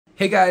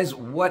Hey guys,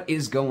 what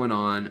is going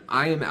on?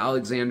 I am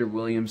Alexander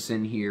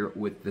Williamson here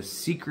with the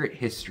secret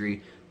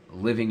history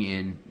living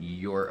in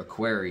your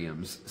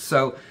aquariums.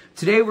 So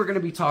today we're going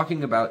to be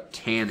talking about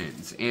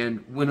tannins,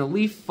 and when a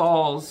leaf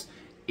falls,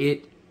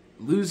 it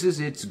loses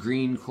its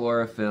green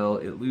chlorophyll,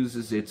 it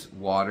loses its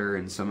water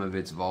and some of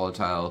its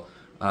volatile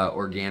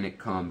organic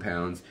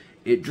compounds.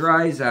 It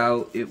dries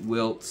out, it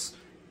wilts,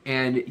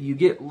 and you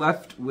get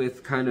left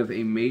with kind of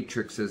a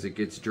matrix as it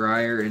gets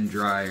drier and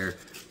drier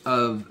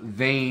of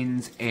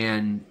veins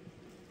and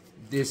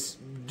this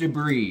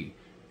debris.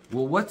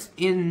 Well, what's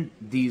in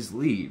these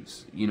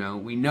leaves? You know,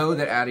 we know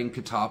that adding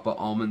catappa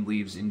almond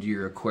leaves into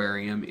your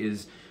aquarium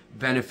is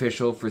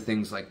beneficial for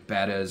things like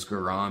bettas,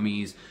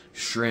 gouramis,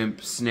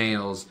 shrimp,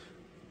 snails,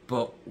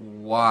 but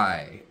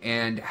why?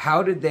 And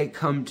how did they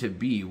come to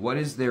be? What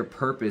is their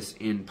purpose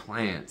in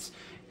plants?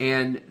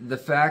 And the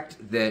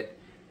fact that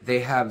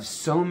they have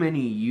so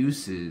many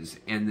uses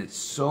and that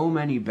so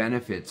many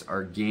benefits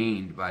are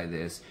gained by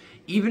this.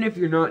 Even if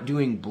you're not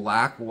doing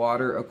black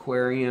water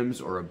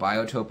aquariums or a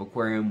biotope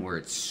aquarium where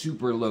it's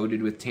super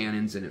loaded with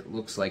tannins and it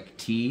looks like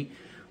tea,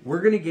 we're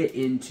going to get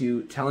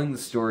into telling the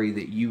story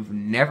that you've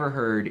never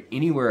heard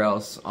anywhere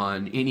else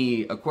on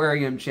any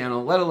aquarium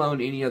channel, let alone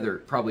any other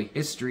probably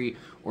history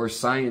or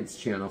science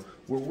channel,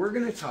 where we're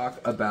going to talk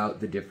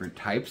about the different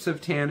types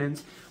of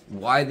tannins,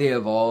 why they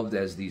evolved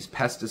as these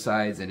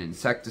pesticides and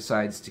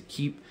insecticides to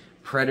keep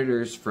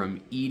predators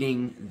from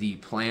eating the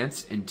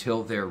plants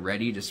until they're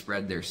ready to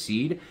spread their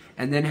seed,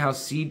 and then how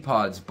seed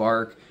pods,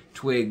 bark,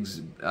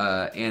 twigs,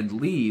 and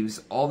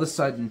leaves, all of a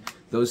sudden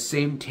those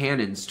same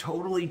tannins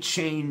totally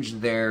change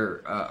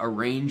their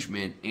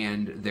arrangement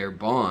and their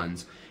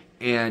bonds,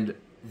 and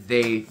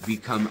they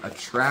become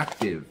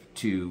attractive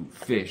to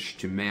fish,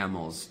 to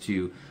mammals,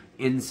 to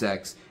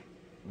insects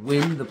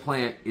when the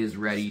plant is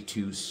ready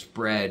to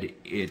spread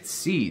its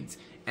seeds.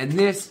 And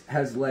this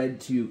has led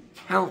to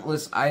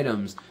countless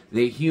items that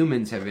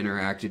humans have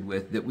interacted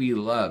with that we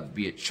love,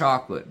 be it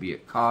chocolate, be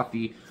it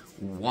coffee,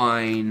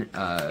 wine,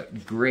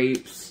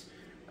 grapes,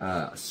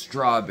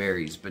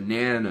 strawberries,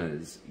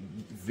 bananas,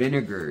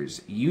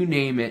 vinegars, you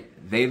name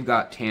it, they've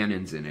got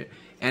tannins in it.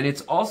 And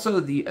it's also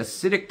the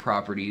acidic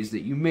properties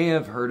that you may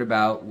have heard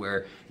about,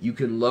 where you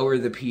can lower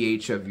the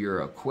pH of your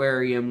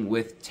aquarium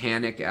with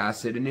tannic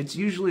acid, and it's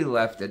usually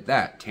left at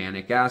that,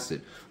 tannic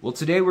acid. Well,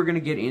 today we're going to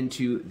get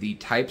into the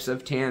types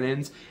of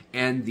tannins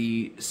and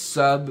the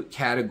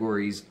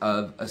subcategories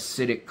of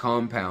acidic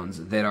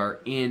compounds that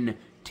are in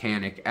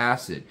tannic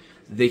acid,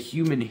 the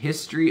human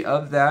history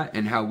of that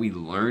and how we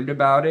learned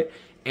about it,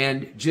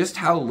 and just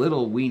how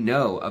little we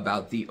know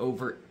about the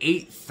over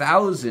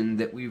 8,000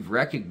 that we've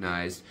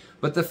recognized,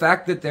 but the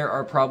fact that there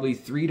are probably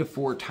 3 to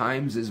 4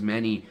 times as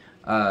many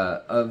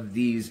of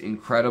these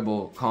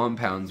incredible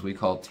compounds we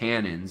call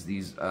tannins,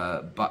 these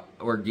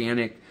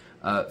organic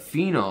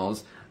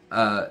phenols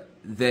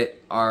that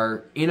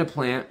are in a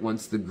plant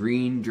once the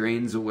green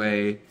drains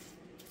away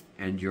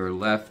and you're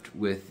left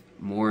with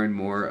more and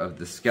more of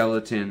the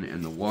skeleton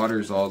and the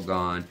water's all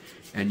gone,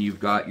 and you've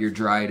got your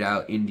dried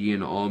out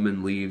Indian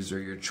almond leaves or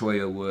your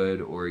cholla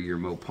wood or your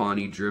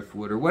mopani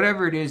driftwood or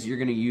whatever it is you're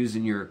going to use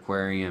in your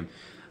aquarium.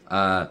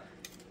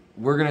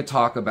 We're going to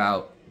talk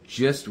about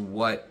just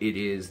what it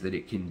is that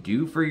it can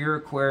do for your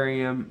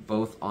aquarium,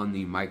 both on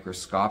the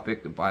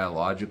microscopic, the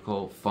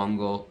biological,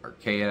 fungal,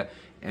 archaea,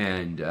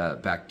 and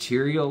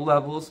bacterial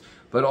levels,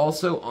 but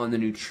also on the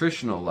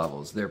nutritional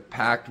levels. They're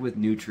packed with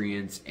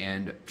nutrients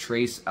and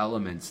trace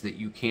elements that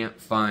you can't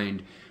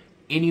find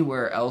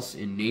anywhere else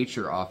in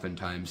nature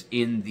oftentimes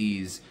in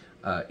these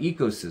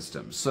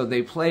ecosystems. So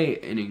they play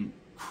an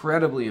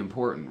incredibly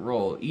important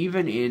role.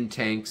 Even in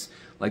tanks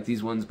like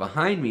these ones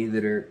behind me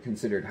that are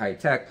considered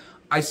high-tech,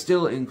 I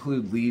still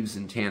include leaves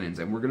and tannins,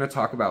 and we're going to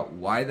talk about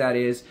why that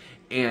is.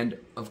 And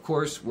of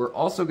course, we're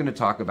also going to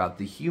talk about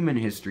the human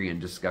history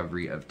and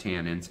discovery of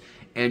tannins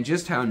and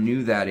just how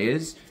new that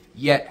is,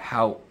 yet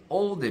how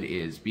old it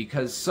is,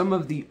 because some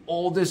of the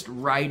oldest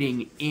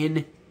writing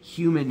in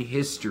human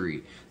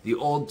history, the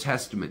Old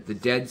Testament, the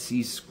Dead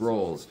Sea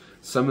Scrolls,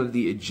 some of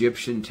the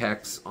Egyptian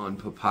texts on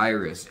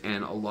papyrus,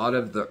 and a lot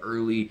of the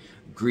early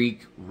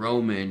Greek,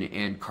 Roman,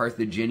 and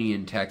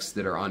Carthaginian texts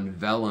that are on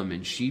vellum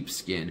and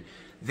sheepskin,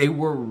 they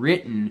were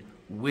written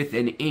with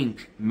an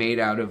ink made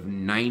out of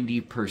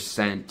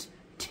 90%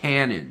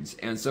 tannins.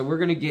 And so we're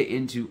going to get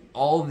into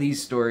all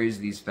these stories,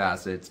 these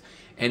facets,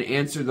 and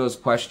answer those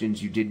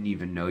questions you didn't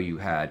even know you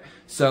had.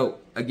 So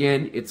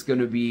again, it's going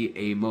to be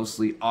a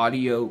mostly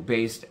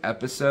audio-based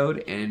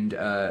episode, and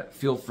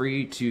feel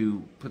free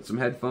to put some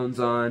headphones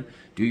on,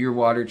 do your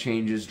water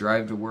changes,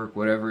 drive to work,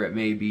 whatever it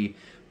may be.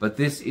 But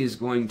this is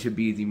going to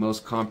be the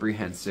most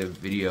comprehensive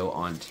video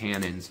on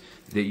tannins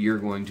that you're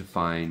going to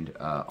find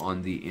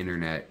on the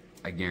internet.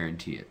 I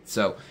guarantee it.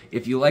 So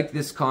if you like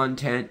this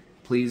content,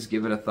 please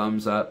give it a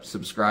thumbs up,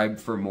 subscribe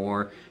for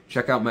more,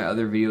 check out my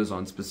other videos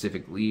on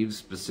specific leaves,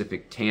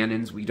 specific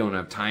tannins. We don't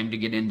have time to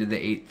get into the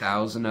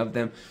 8,000 of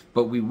them,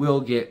 but we will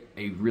get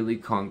a really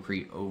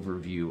concrete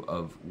overview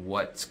of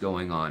what's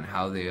going on,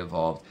 how they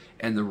evolved,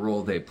 and the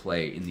role they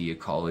play in the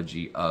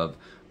ecology of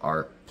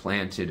our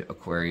planted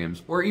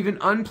aquariums or even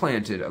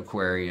unplanted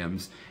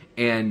aquariums,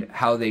 and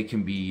how they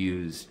can be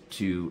used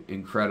to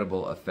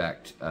incredible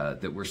effect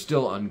that we're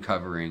still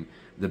uncovering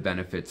the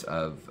benefits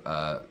of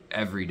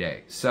every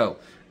day. So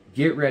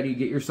get ready,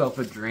 get yourself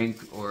a drink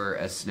or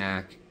a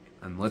snack,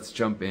 and let's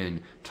jump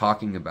in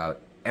talking about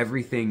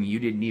everything you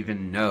didn't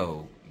even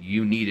know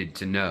you needed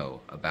to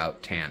know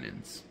about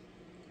tannins.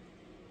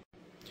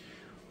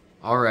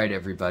 Alright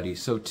everybody,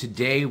 so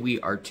today we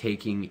are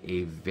taking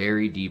a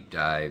very deep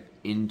dive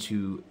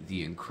into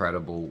the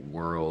incredible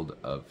world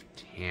of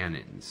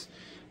tannins.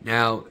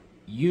 Now,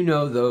 you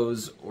know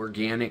those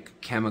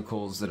organic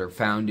chemicals that are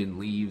found in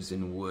leaves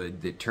and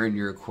wood that turn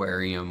your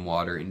aquarium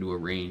water into a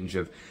range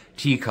of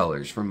tea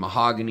colors, from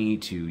mahogany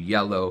to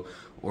yellow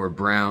or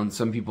brown.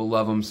 Some people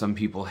love them, some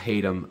people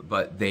hate them,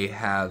 but they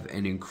have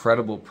an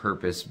incredible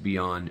purpose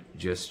beyond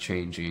just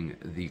changing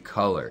the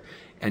color.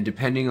 And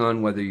depending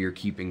on whether you're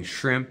keeping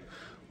shrimp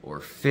or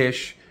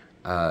fish,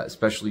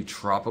 especially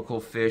tropical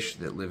fish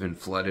that live in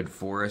flooded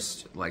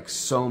forests, like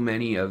so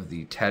many of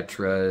the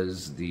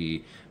tetras,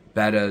 the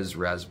bettas,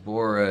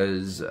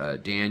 rasboras,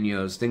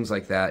 danios, things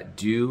like that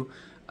do,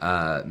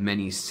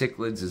 many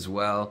cichlids as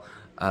well.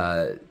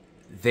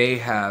 They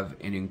have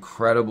an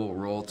incredible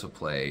role to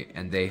play,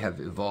 and they have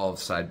evolved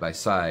side by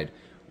side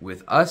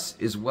with us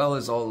as well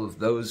as all of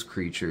those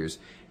creatures,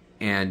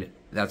 and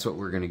that's what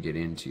we're going to get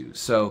into.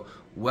 So,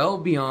 well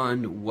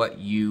beyond what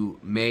you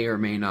may or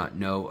may not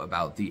know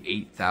about the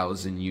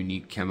 8,000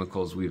 unique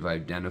chemicals we've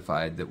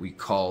identified that we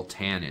call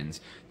tannins,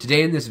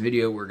 today in this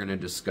video we're going to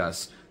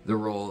discuss the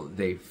role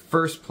they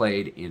first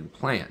played in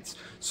plants.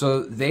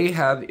 So they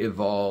have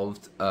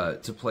evolved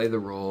to play the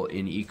role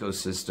in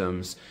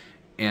ecosystems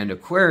and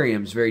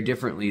aquariums very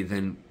differently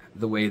than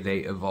the way they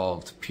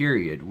evolved,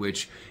 period.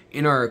 Which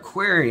in our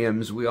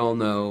aquariums, we all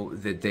know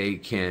that they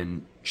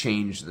can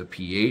change the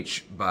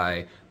pH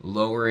by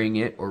lowering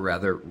it, or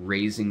rather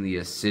raising the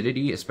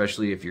acidity,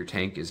 especially if your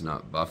tank is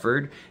not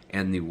buffered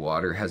and the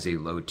water has a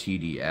low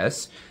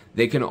TDS.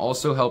 They can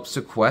also help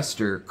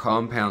sequester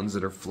compounds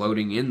that are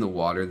floating in the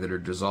water that are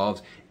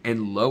dissolved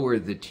and lower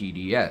the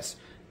TDS.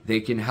 They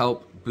can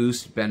help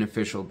boost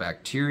beneficial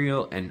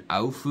bacterial and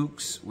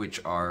aufuchs,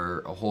 which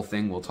are a whole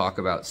thing we'll talk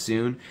about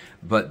soon,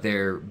 but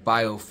they're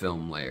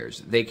biofilm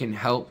layers. They can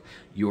help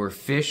your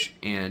fish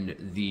and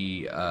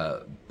the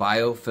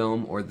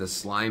biofilm, or the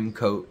slime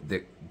coat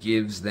that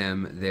gives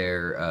them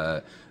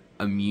their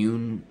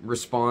immune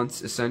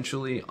response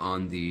essentially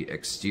on the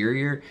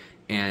exterior,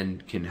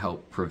 and can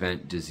help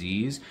prevent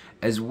disease,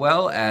 as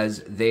well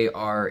as they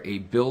are a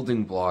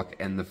building block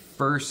and the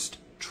first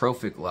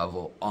trophic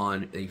level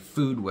on a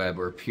food web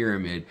or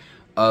pyramid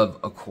of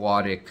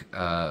aquatic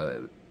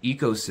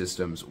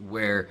ecosystems,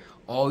 where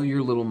all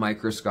your little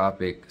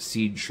microscopic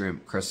seed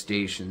shrimp,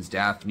 crustaceans,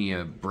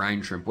 daphnia,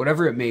 brine shrimp,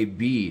 whatever it may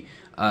be,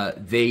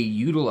 they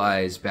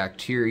utilize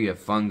bacteria,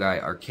 fungi,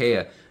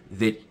 archaea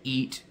that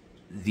eat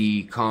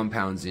the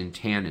compounds in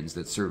tannins,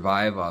 that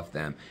survive off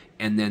them,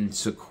 and then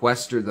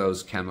sequester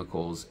those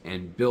chemicals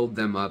and build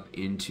them up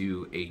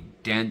into a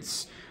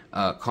dense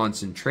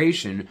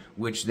concentration,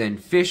 which then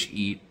fish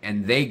eat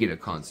and they get a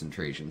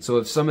concentration. So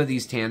if some of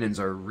these tannins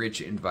are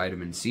rich in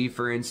vitamin C,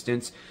 for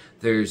instance,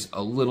 there's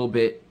a little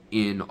bit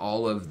in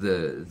all of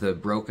the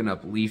broken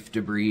up leaf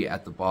debris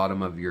at the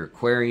bottom of your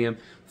aquarium.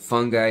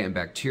 Fungi and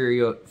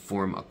bacteria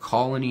form a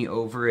colony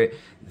over it.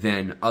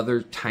 Then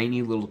other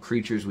tiny little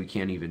creatures we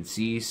can't even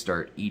see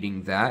start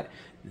eating that.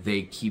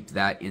 They keep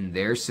that in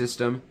their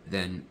system.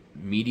 Then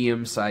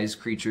medium-sized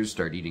creatures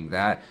start eating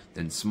that.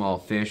 Then small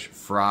fish,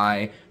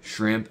 fry,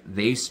 shrimp,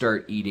 they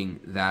start eating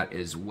that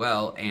as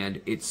well.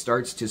 And it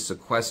starts to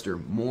sequester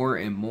more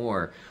and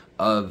more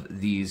of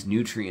these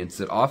nutrients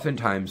that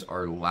oftentimes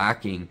are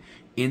lacking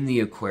in the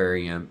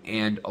aquarium.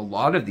 And a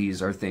lot of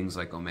these are things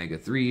like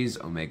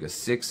omega-3s,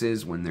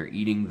 omega-6s, when they're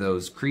eating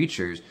those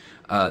creatures,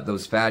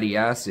 those fatty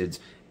acids,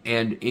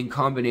 and in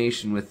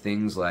combination with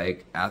things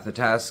like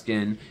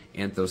athaptaskin,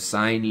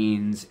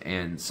 anthocyanins,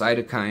 and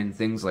cytokine,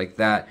 things like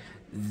that,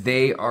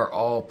 they are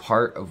all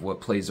part of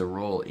what plays a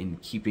role in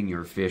keeping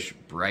your fish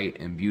bright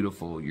and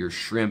beautiful, your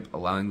shrimp,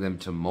 allowing them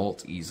to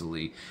molt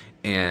easily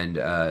and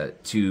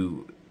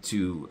to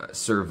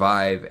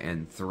survive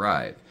and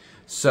thrive.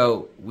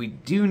 So we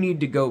do need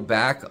to go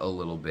back a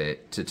little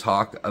bit to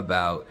talk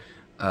about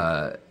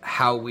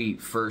how we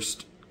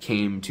first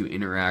came to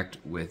interact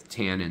with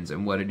tannins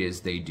and what it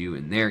is they do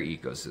in their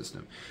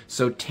ecosystem.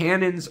 So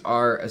tannins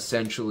are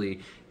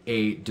essentially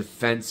a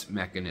defense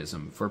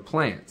mechanism for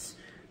plants.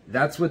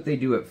 That's what they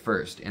do at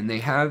first, and they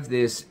have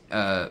this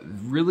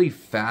really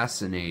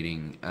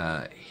fascinating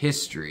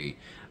history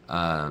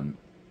and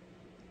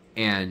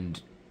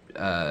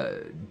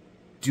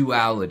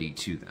duality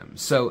to them.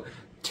 So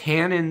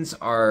tannins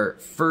are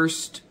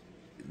first,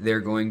 they're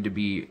going to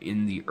be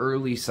in the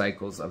early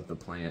cycles of the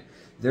plant.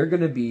 They're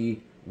going to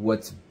be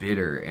what's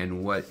bitter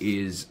and what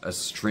is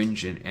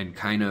astringent and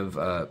kind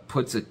of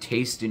puts a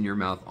taste in your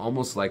mouth,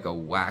 almost like a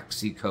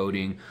waxy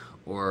coating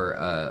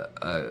or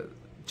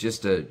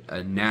just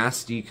a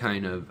nasty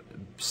kind of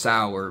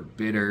sour,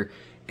 bitter,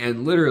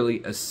 and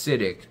literally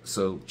acidic,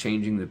 so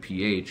changing the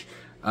pH,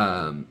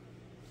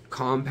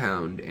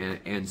 compound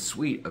and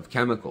suite of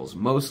chemicals.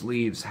 Most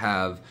leaves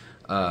have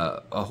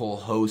a whole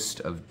host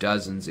of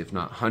dozens, if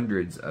not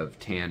hundreds, of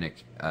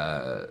tannic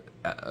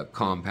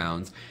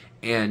compounds,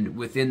 and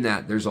within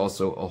that there's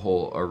also a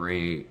whole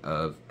array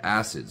of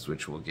acids,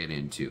 which we'll get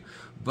into.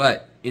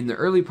 But in the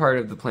early part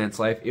of the plant's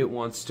life, it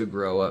wants to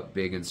grow up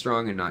big and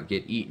strong and not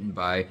get eaten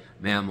by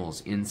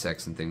mammals,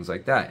 insects, and things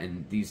like that.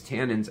 And these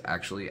tannins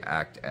actually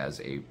act as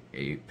a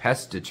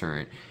pest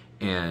deterrent,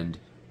 and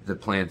the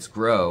plants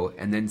grow,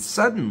 and then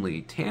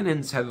suddenly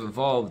tannins have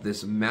evolved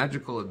this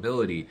magical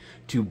ability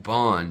to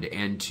bond,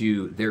 and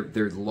to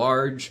they're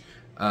large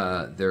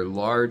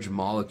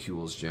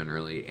molecules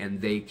generally, and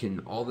they can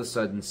all of a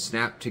sudden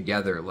snap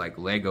together like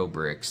Lego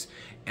bricks,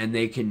 and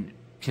they can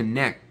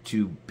connect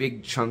to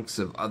big chunks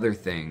of other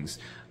things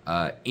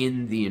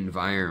in the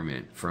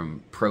environment,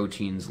 from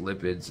proteins,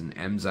 lipids, and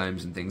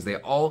enzymes and things. They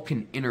all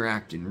can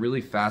interact in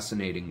really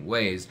fascinating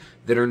ways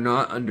that are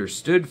not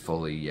understood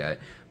fully yet.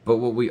 But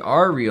what we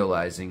are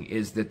realizing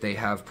is that they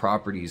have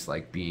properties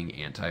like being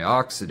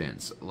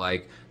antioxidants,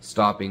 like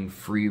stopping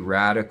free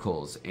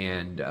radicals,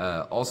 and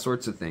all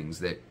sorts of things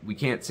that we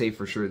can't say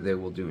for sure they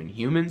will do in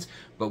humans,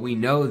 but we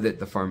know that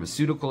the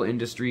pharmaceutical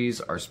industries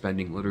are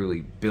spending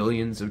literally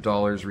billions of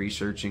dollars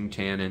researching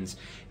tannins.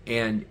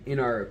 And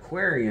in our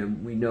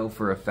aquarium, we know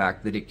for a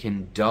fact that it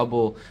can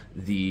double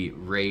the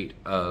rate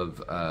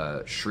of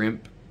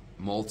shrimp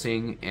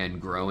molting and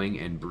growing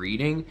and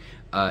breeding,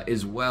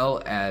 as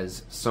well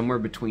as somewhere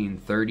between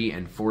 30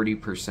 and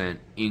 40%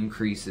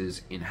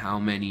 increases in how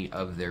many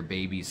of their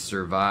babies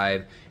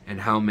survive and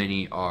how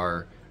many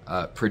are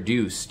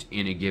produced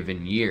in a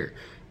given year.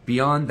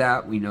 Beyond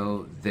that, we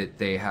know that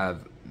they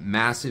have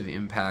massive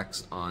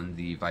impacts on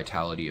the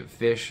vitality of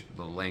fish,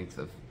 the length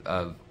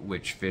of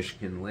which fish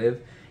can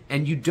live.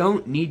 And you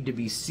don't need to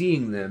be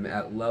seeing them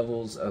at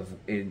levels of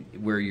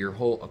where your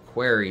whole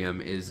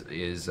aquarium is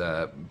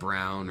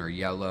brown or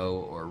yellow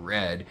or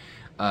red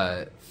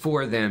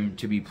for them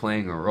to be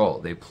playing a role.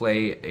 They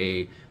play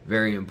a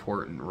very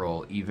important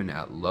role even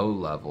at low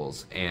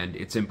levels, and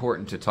it's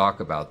important to talk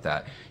about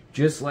that.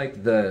 Just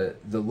like the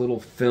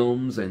little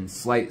films and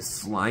slight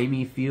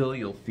slimy feel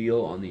you'll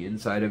feel on the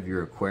inside of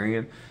your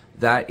aquarium,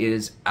 that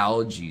is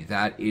algae,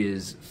 that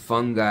is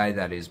fungi,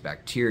 that is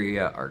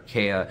bacteria,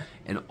 archaea,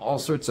 and all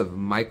sorts of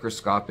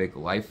microscopic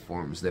life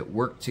forms that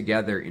work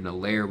together in a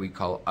layer we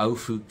call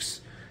Aufwuchs,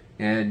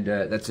 and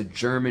that's a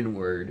German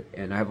word,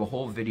 and I have a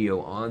whole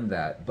video on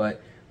that.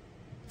 But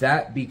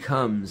that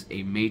becomes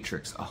a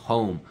matrix, a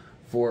home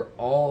for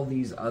all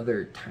these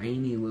other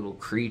tiny little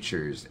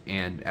creatures,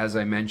 and as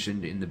I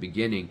mentioned in the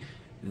beginning,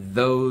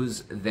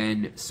 those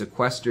then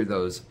sequester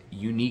those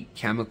unique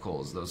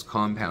chemicals, those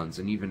compounds,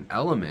 and even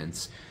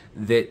elements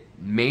that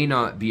may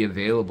not be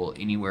available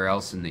anywhere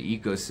else in the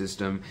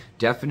ecosystem,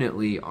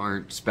 definitely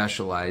aren't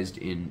specialized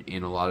in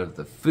a lot of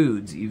the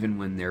foods, even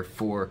when they're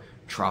for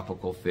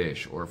tropical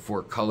fish or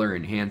for color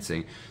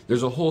enhancing.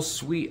 There's a whole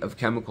suite of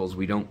chemicals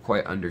we don't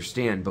quite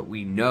understand, but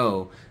we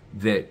know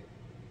that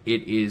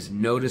it is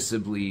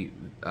noticeably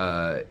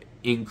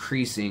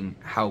increasing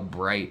how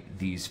bright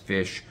these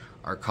fish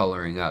are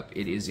coloring up.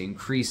 It is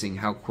increasing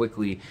how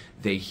quickly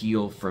they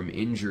heal from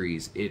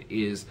injuries. It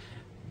is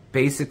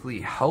basically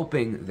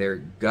helping their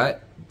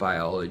gut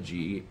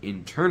biology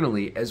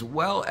internally, as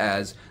well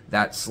as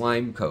that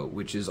slime coat,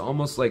 which is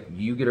almost like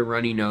you get a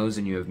runny nose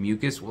and you have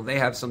mucus. Well, they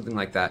have something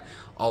like that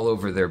all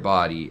over their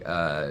body.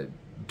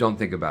 Don't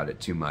think about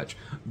it too much.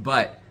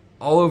 But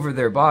all over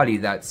their body,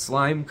 that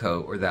slime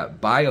coat or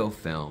that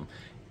biofilm,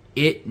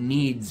 it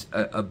needs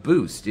a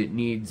boost. It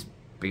needs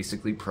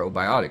basically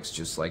probiotics,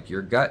 just like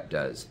your gut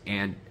does,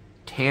 and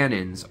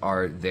tannins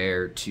are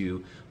there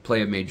to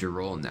play a major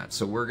role in that.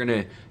 So we're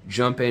gonna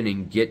jump in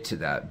and get to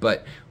that.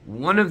 But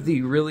one of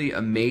the really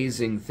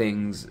amazing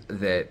things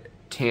that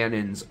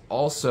tannins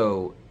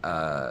also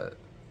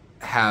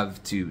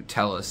have to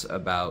tell us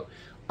about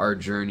our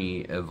journey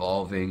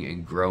evolving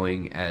and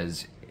growing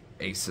as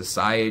a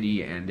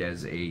society and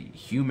as a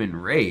human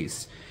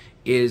race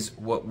is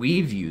what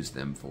we've used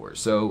them for.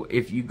 So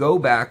if you go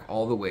back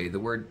all the way, the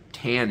word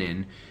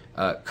tannin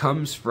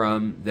comes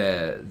from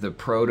the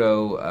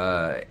proto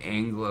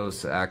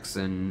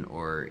Anglo-Saxon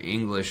or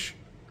English,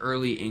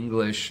 early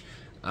English,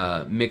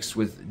 mixed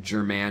with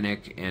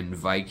Germanic and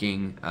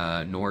Viking,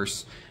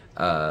 Norse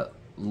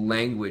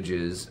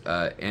languages,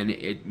 and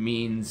it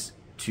means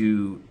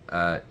to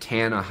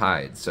tan a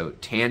hide. So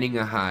tanning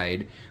a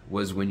hide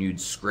was when you'd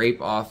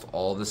scrape off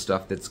all the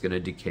stuff that's going to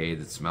decay,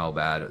 that smell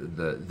bad,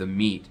 the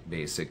meat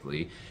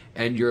basically,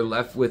 and you're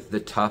left with the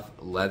tough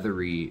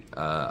leathery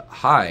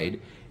hide,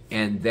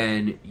 and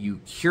then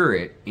you cure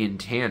it in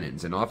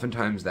tannins, and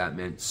oftentimes that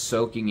meant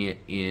soaking it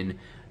in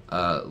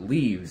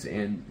leaves.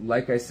 And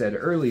like I said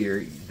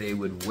earlier, they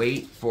would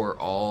wait for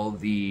all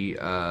the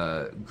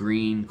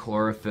green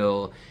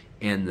chlorophyll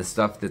and the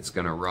stuff that's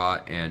going to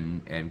rot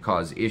and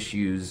cause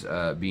issues,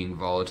 being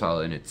volatile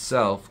in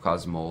itself,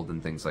 cause mold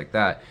and things like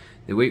that.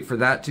 They wait for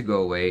that to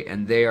go away,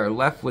 and they are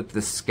left with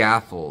the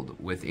scaffold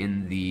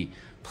within the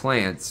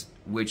plants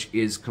which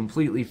is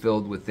completely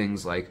filled with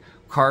things like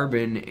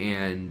carbon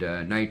and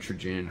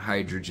nitrogen,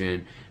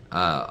 hydrogen,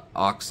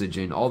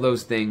 oxygen, all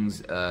those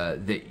things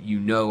that you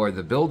know are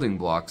the building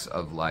blocks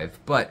of life.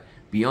 But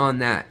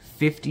beyond that,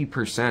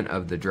 50%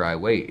 of the dry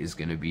weight is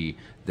going to be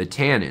the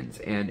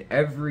tannins. And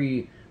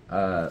every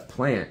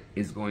plant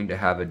is going to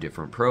have a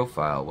different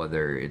profile,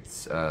 whether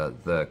it's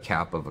the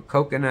cap of a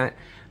coconut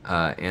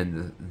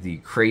and the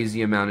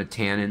crazy amount of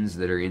tannins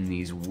that are in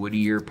these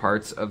woodier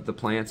parts of the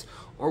plants,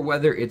 or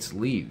whether it's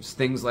leaves.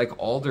 Things like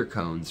alder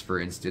cones, for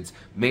instance,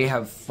 may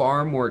have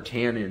far more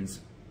tannins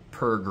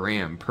per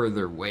gram, per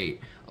their weight.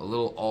 A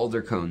little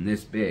alder cone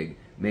this big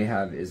may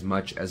have as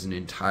much as an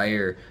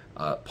entire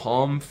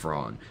palm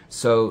frond.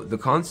 So the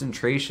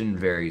concentration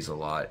varies a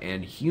lot,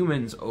 and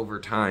humans over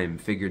time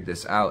figured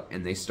this out,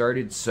 and they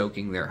started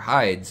soaking their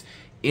hides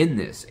in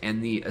this,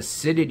 and the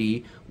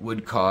acidity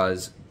would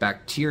cause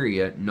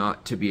bacteria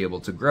not to be able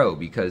to grow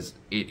because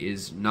it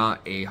is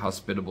not a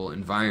hospitable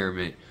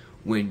environment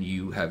when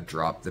you have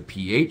dropped the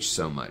pH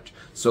so much.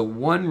 So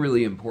one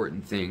really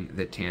important thing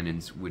that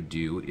tannins would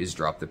do is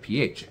drop the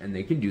pH, and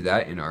they can do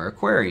that in our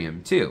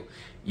aquarium too.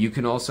 You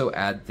can also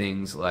add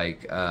things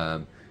like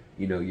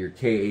you know, your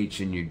KH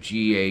and your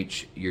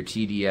GH, your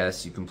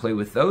TDS. You can play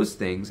with those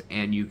things,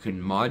 and you can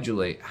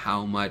modulate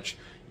how much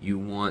you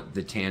want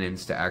the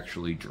tannins to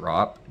actually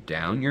drop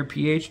down your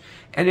pH.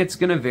 And it's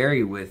going to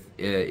vary with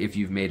if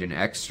you've made an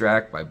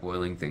extract by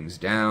boiling things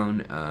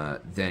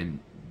down, then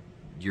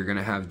you're going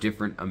to have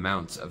different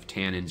amounts of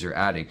tannins you're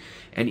adding.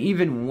 And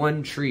even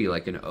one tree,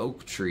 like an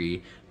oak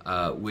tree,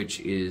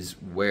 which is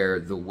where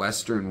the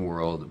Western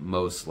world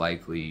most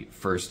likely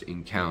first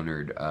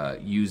encountered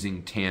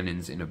using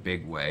tannins in a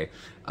big way.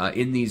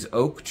 In these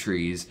oak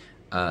trees,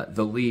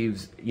 the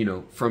leaves, you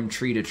know, from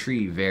tree to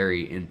tree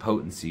vary in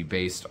potency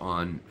based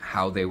on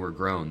how they were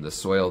grown, the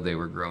soil they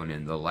were grown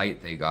in, the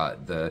light they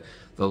got, the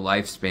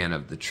lifespan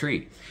of the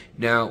tree.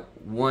 Now,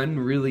 one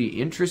really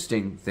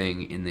interesting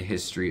thing in the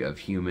history of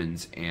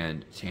humans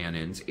and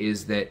tannins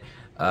is that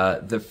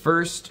the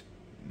first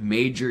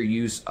major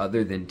use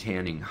other than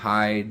tanning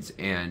hides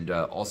and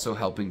also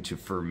helping to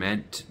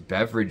ferment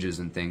beverages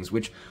and things,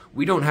 which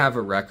we don't have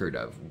a record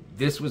of.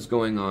 This was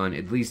going on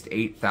at least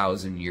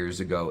 8,000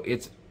 years ago.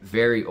 It's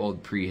very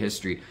old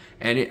prehistory,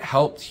 and it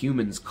helped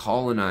humans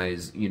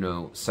colonize, you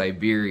know,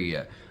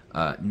 Siberia,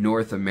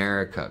 North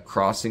America,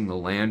 crossing the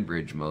land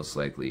bridge most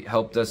likely. It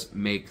helped us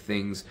make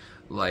things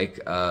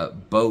like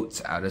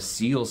boats out of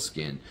seal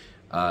skin.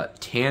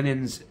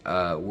 Tannins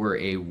were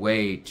a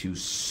way to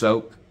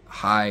soak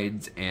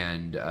hides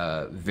and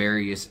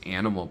various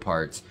animal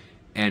parts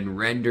and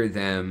render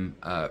them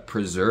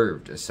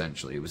preserved,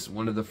 essentially. It was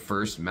one of the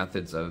first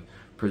methods of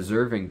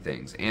preserving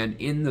things. And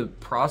in the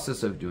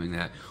process of doing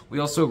that, we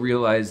also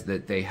realized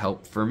that they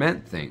help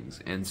ferment things.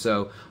 And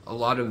so a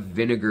lot of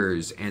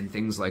vinegars and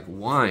things like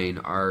wine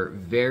are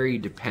very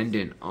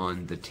dependent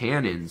on the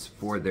tannins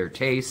for their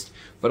taste,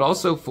 but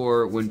also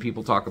for when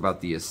people talk about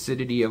the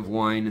acidity of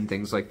wine and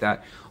things like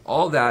that.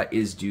 All that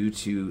is due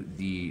to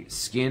the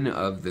skin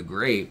of the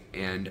grape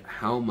and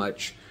how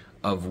much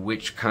of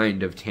which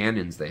kind of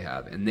tannins they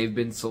have. And they've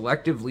been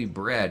selectively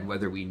bred,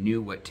 whether we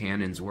knew what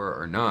tannins were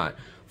or not,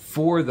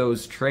 for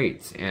those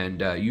traits.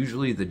 And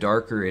usually the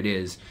darker it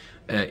is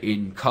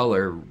in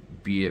color,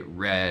 be it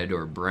red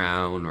or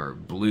brown or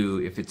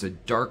blue, if it's a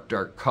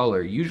dark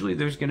color, usually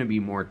there's going to be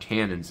more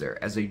tannins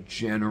there as a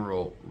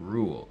general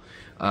rule.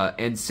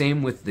 And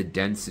same with the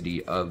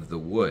density of the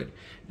wood.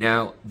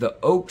 Now, the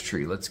oak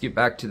tree, let's get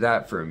back to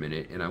that for a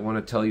minute, and I want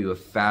to tell you a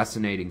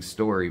fascinating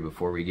story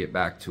before we get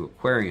back to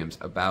aquariums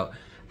about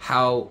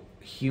how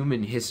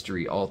human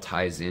history all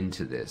ties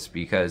into this.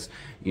 Because,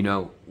 you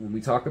know, when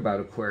we talk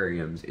about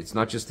aquariums, it's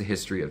not just the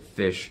history of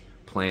fish,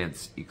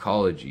 plants,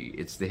 ecology,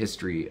 it's the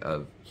history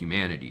of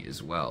humanity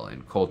as well,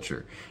 and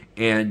culture.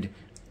 And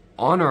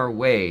on our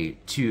way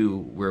to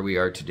where we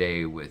are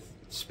today with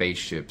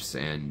spaceships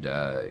and,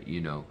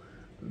 you know,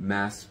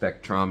 mass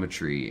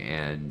spectrometry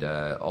and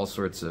all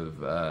sorts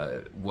of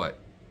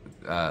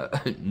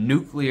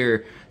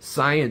nuclear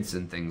science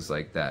and things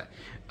like that,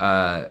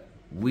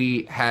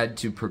 we had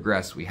to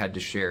progress. We had to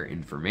share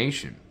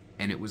information,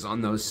 and it was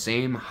on those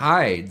same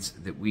hides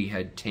that we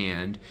had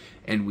tanned,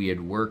 and we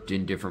had worked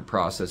in different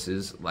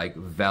processes like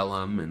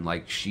vellum and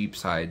like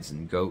sheep's hides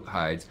and goat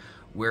hides,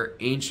 where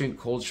ancient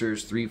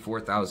cultures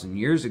 3,000-4,000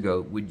 years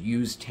ago would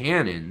use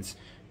tannins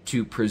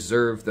to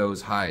preserve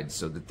those hides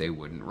so that they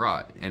wouldn't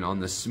rot. And on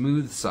the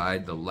smooth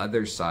side, the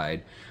leather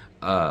side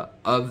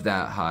of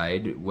that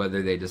hide,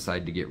 whether they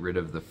decide to get rid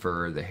of the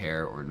fur, the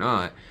hair, or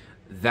not,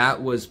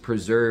 that was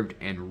preserved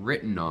and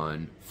written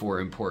on for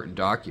important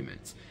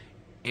documents.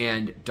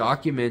 And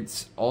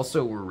documents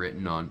also were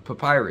written on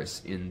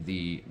papyrus in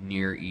the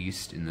Near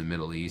East, in the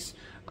Middle East,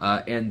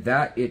 and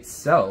that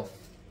itself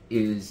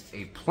is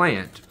a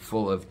plant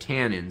full of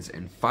tannins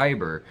and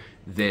fiber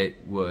that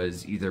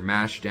was either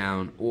mashed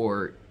down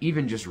or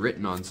even just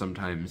written on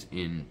sometimes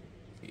in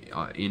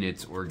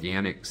its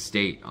organic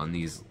state on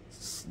these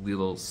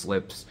little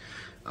slips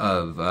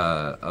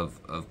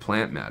of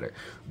plant matter.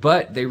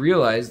 But they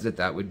realized that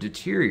that would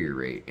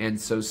deteriorate, and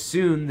so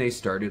soon they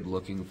started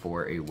looking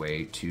for a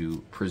way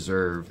to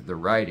preserve the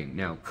writing.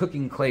 Now,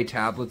 cooking clay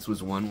tablets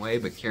was one way,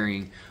 but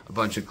carrying a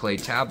bunch of clay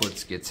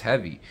tablets gets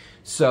heavy.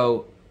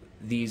 So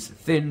these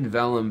thin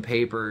vellum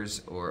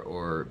papers,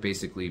 or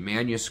basically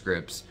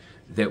manuscripts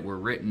that were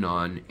written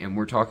on, and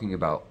we're talking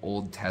about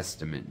Old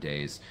Testament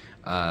days,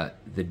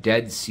 the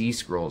Dead Sea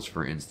Scrolls,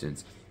 for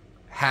instance,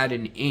 had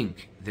an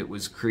ink that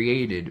was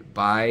created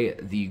by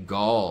the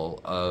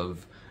gall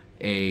of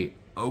a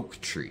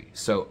oak tree.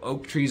 So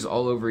oak trees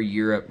all over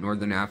Europe,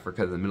 Northern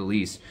Africa, the Middle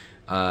East,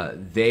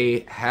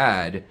 they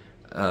had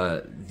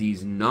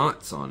these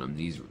knots on them,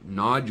 these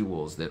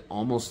nodules that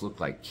almost look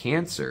like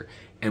cancer.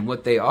 And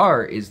what they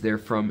are is they're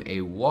from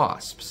a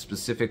wasp,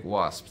 specific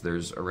wasps.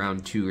 There's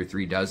around 2 or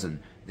 3 dozen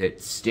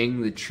that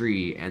sting the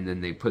tree, and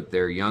then they put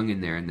their young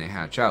in there and they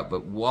hatch out.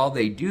 But while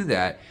they do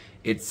that,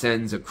 it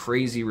sends a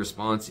crazy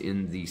response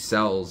in the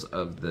cells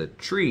of the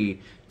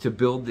tree to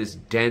build this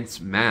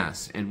dense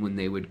mass. And when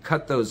they would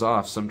cut those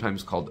off,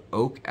 sometimes called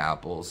oak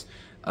apples,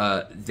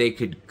 they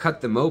could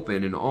cut them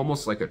open, and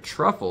almost like a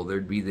truffle,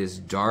 there'd be this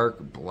dark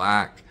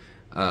black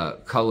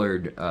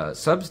colored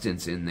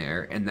substance in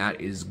there, and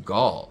that is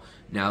gall.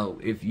 Now,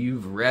 if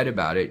you've read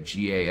about it,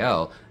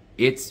 GAL,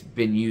 it's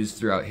been used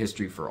throughout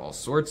history for all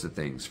sorts of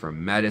things,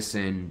 from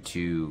medicine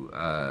to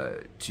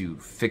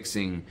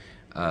fixing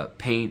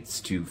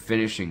paints to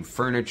finishing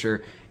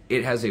furniture.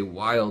 It has a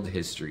wild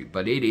history,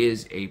 but it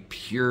is a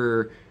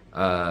pure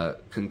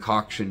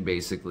concoction.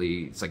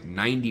 Basically, it's like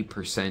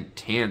 90%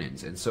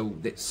 tannins. And so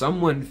that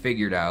someone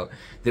figured out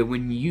that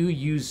when you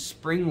use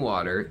spring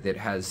water that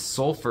has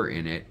sulfur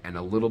in it and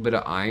a little bit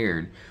of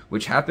iron,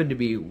 which happened to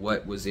be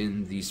what was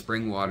in the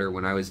spring water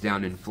when I was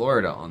down in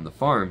Florida on the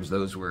farms,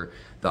 those were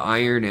the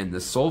iron and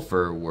the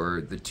sulfur were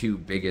the two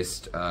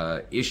biggest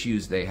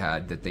issues they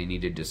had that they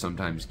needed to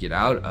sometimes get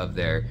out of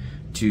there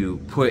to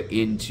put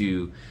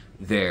into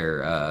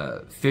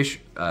their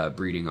fish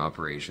breeding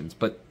operations.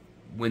 But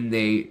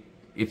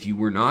if you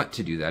were not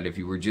to do that, if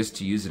you were just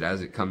to use it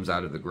as it comes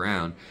out of the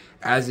ground,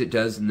 as it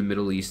does in the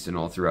Middle East and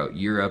all throughout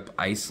Europe,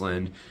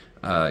 Iceland,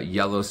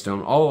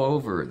 Yellowstone, all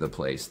over the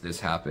place, this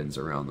happens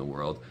around the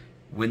world.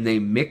 When they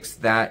mix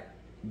that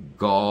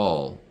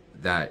gall,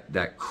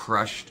 that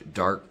crushed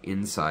dark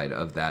inside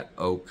of that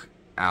oak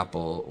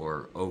apple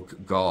or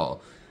oak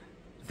gall,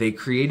 they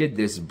created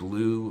this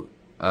blue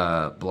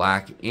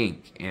black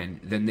ink, and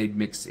then they'd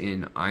mix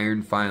in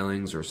iron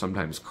filings or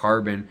sometimes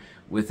carbon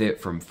with it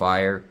from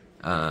fire,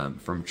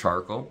 from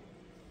charcoal,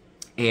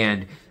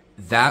 and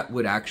that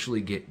would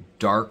actually get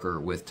darker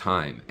with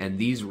time. And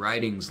these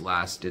writings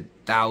lasted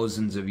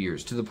thousands of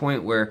years, to the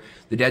point where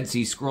the Dead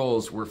Sea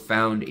Scrolls were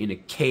found in a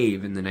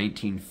cave in the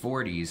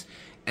 1940s,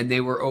 and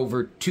they were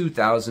over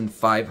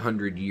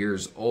 2,500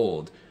 years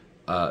old.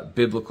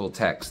 Biblical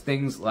texts,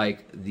 things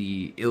like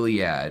the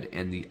Iliad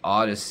and the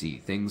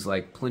Odyssey, things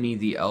like Pliny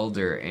the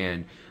Elder,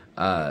 and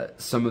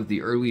some of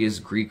the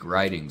earliest Greek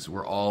writings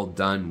were all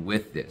done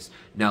with this.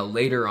 Now,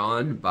 later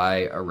on,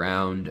 by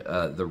around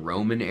the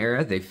Roman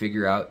era, they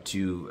figure out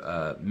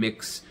to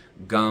mix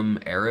gum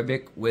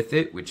arabic with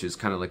it, which is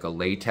kind of like a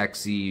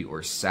latexy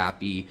or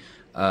sappy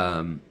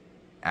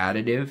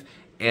additive.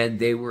 And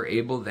they were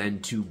able then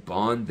to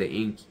bond the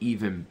ink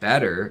even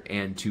better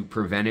and to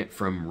prevent it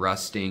from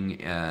rusting.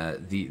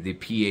 The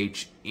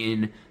pH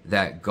in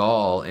that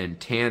gall and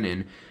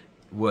tannin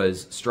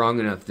was strong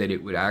enough that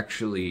it would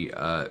actually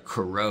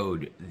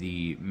corrode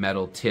the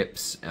metal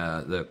tips,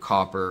 the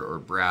copper or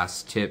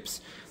brass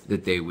tips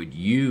that they would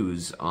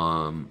use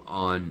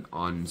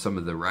on some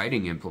of the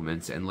writing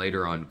implements, and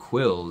later on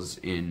quills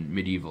in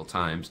medieval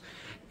times.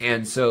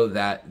 And so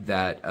that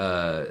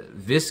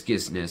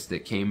viscousness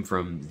that came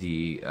from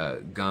the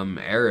gum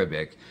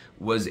arabic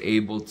was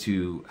able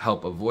to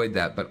help avoid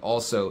that, but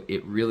also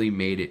it really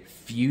made it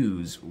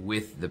fuse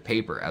with the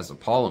paper as a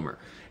polymer.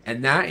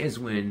 And that is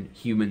when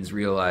humans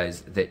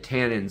realized that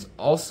tannins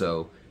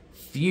also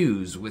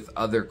fuse with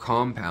other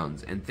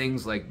compounds, and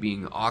things like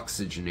being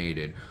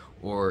oxygenated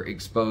or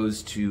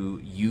exposed to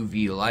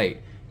UV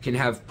light can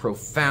have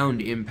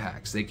profound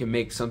impacts. They can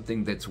make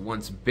something that's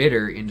once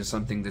bitter into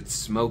something that's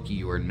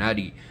smoky or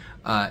nutty.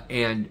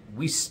 And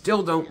we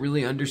still don't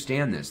really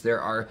understand this.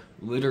 There are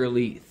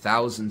literally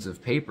thousands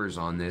of papers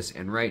on this,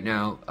 and right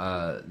now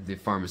the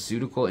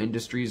pharmaceutical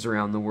industries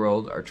around the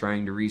world are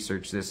trying to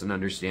research this and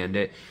understand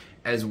it,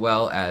 as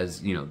well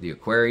as, you know, the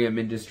aquarium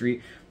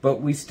industry.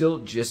 But we still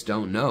just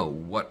don't know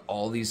what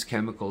all these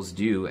chemicals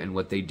do and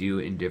what they do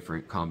in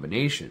different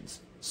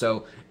combinations.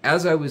 So,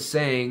 as I was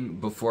saying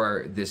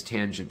before this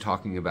tangent,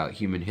 talking about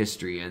human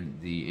history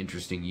and the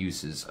interesting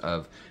uses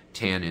of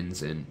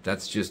tannins, and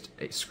that's just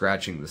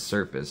scratching the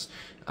surface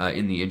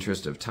in the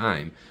interest of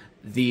time,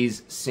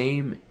 these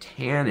same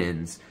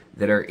tannins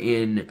that are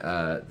in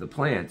the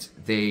plants,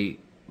 they,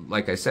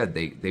 like I said,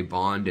 they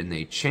bond and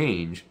they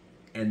change,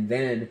 and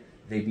then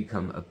they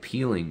become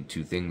appealing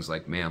to things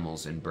like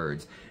mammals and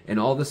birds. And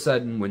all of a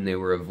sudden, when they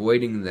were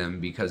avoiding them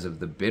because of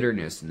the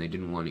bitterness and they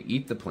didn't want to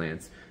eat the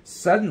plants,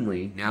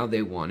 suddenly now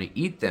they want to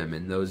eat them.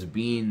 And those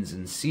beans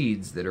and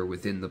seeds that are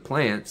within the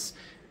plants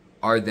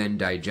are then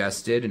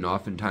digested, and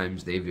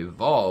oftentimes they've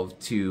evolved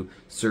to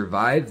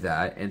survive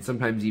that and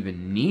sometimes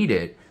even need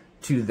it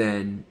to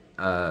then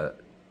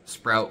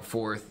sprout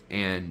forth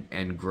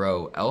and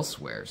grow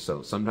elsewhere.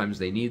 So sometimes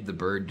they need the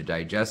bird to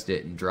digest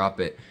it and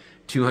drop it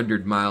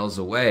 200 miles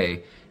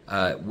away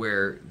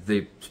where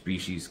the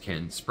species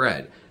can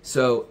spread.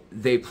 So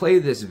they play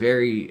this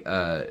very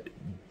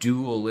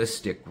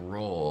dualistic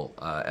role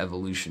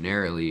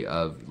evolutionarily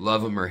of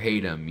love them or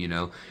hate them, you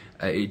know.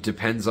 It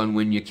depends on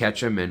when you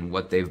catch them and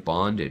what they've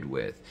bonded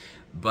with.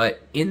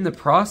 But in the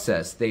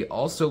process, they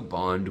also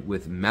bond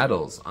with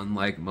metals.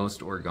 Unlike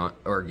most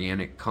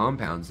organic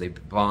compounds, they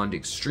bond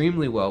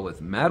extremely well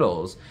with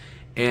metals,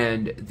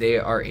 and they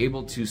are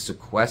able to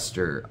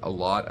sequester a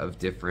lot of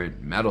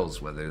different metals,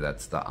 whether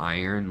that's the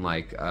iron,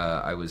 like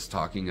I was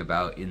talking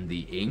about in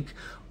the ink,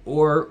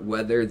 or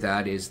whether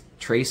that is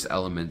trace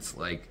elements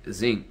like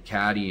zinc,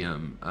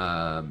 cadmium,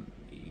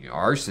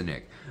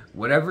 arsenic.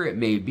 Whatever it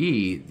may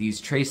be,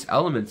 these trace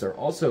elements are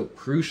also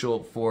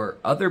crucial for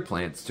other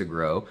plants to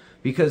grow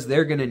because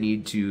they're going to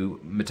need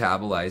to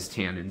metabolize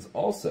tannins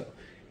also.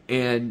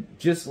 And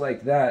just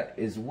like that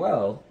as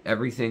well,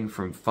 everything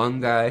from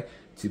fungi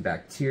to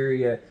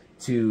bacteria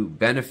to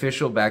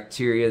beneficial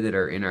bacteria that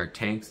are in our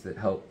tanks that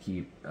help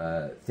keep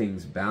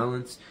things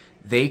balanced,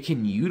 they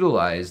can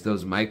utilize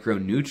those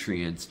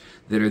micronutrients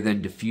that are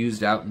then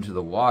diffused out into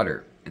the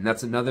water. And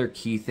that's another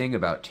key thing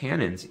about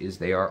tannins, is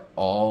they are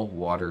all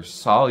water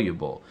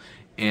soluble.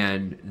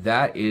 And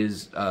that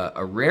is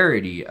a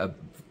rarity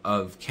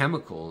of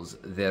chemicals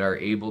that are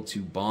able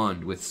to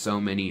bond with so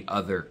many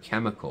other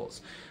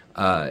chemicals.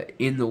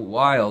 In the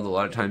wild, a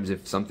lot of times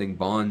if something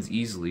bonds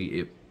easily,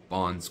 it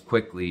bonds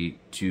quickly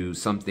to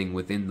something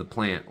within the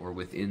plant or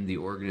within the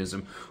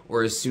organism,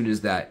 or as soon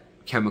as that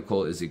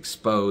chemical is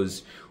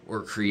exposed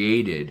or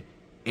created,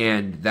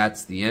 and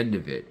that's the end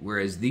of it.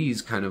 Whereas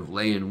these kind of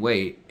lay in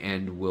wait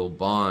and will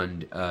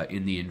bond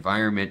in the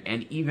environment,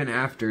 and even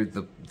after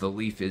the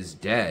leaf is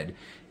dead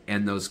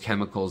and those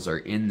chemicals are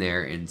in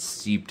there and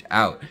seeped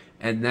out.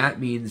 And that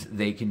means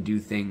they can do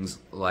things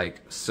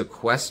like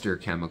sequester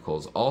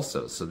chemicals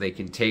also. So they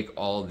can take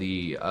all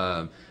the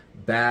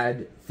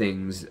bad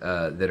things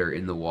that are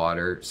in the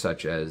water,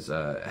 such as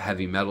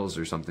heavy metals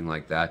or something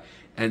like that,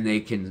 and they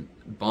can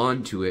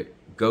bond to it,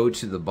 go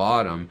to the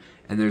bottom,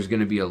 and there's going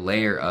to be a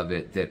layer of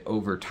it that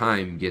over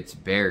time gets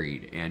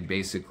buried, and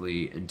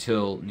basically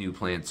until new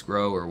plants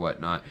grow or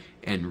whatnot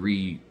and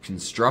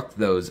reconstruct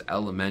those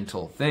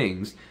elemental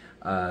things,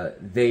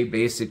 they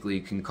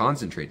basically can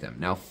concentrate them.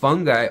 Now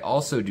fungi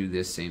also do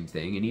this same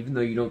thing, and even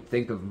though you don't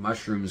think of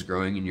mushrooms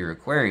growing in your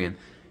aquarium,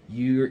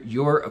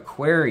 your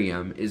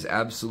aquarium is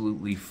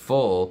absolutely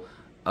full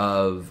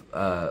of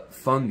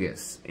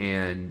fungus,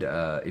 and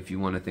if you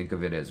want to think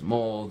of it as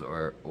mold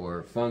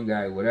or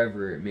fungi,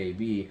 whatever it may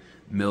be,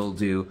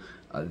 mildew,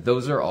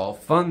 those are all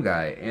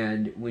fungi.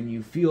 And when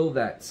you feel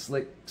that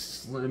slick,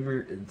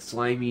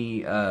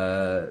 slimy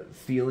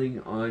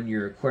feeling on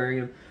your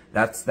aquarium,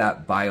 that's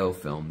that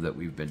biofilm that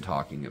we've been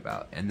talking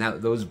about. And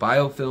those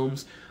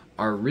biofilms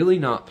are really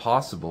not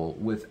possible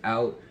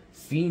without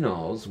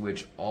phenols,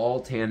 which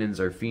all tannins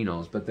are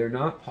phenols, but they're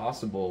not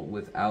possible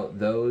without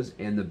those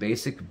and the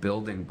basic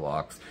building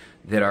blocks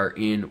that are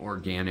in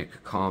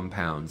organic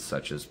compounds,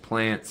 such as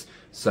plants,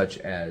 such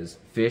as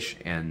fish,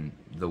 and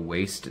the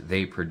waste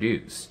they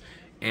produce.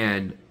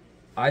 And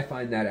I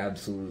find that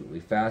absolutely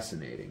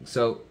fascinating.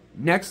 So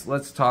next,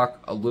 let's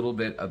talk a little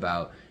bit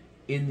about,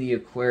 in the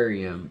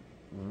aquarium,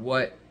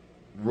 what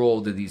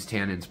role do these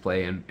tannins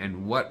play,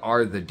 and what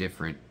are the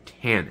different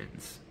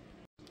tannins?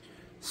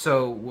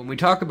 So when we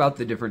talk about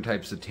the different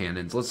types of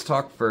tannins, let's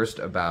talk first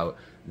about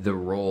the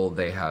role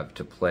they have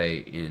to play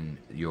in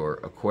your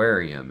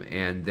aquarium.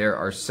 And there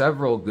are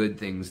several good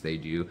things they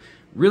do.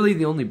 Really,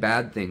 the only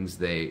bad things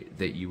that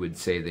you would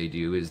say they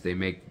do is they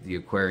make the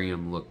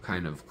aquarium look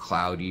kind of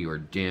cloudy or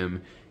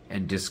dim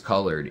and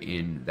discolored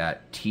in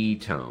that tea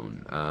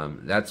tone.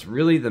 That's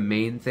really the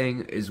main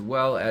thing, as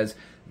well as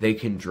they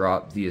can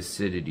drop the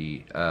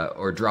acidity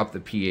or drop the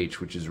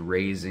pH, which is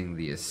raising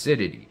the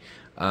acidity.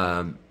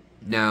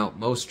 Now,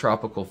 most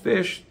tropical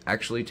fish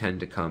actually tend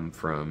to come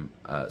from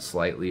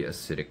slightly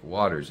acidic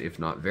waters, if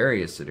not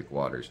very acidic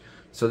waters.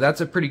 So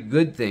that's a pretty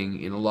good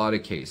thing in a lot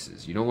of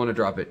cases. You don't want to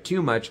drop it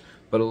too much,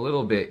 but a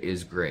little bit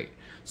is great.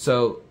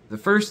 So the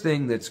first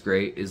thing that's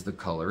great is the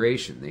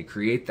coloration. They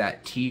create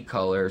that tea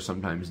color,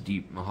 sometimes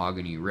deep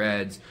mahogany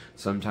reds,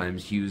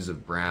 sometimes hues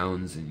of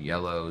browns and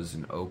yellows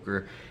and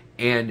ochre.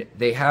 And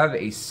they have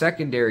a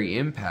secondary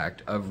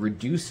impact of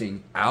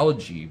reducing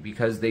algae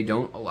because they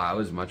don't allow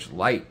as much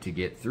light to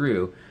get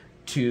through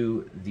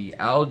to the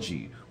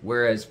algae.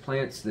 Whereas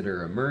plants that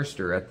are immersed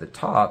or at the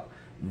top,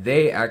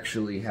 they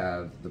actually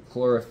have the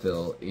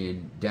chlorophyll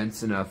in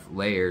dense enough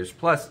layers.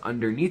 Plus,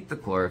 underneath the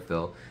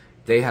chlorophyll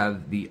they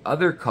have the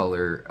other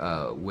color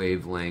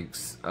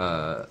wavelengths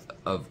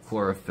of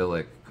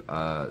chlorophyll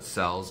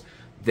cells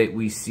that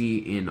we see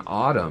in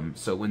autumn.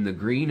 So when the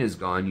green is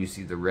gone, you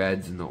see the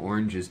reds and the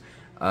oranges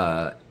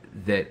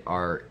that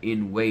are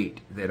in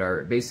weight, that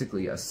are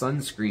basically a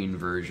sunscreen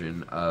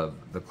version of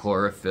the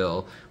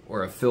chlorophyll,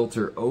 or a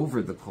filter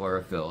over the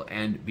chlorophyll.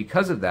 And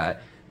because of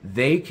that,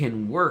 they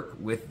can work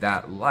with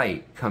that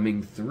light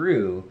coming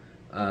through,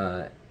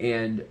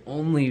 and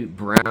only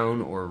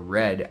brown or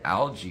red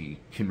algae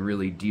can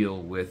really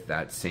deal with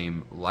that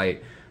same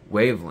light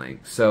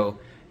wavelength. So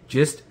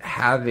just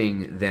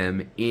having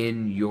them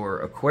in your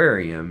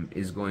aquarium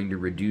is going to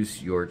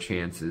reduce your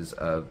chances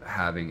of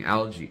having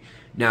algae.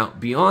 Now,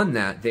 beyond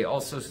that, they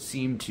also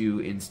seem to,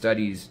 in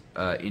studies,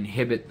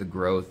 inhibit the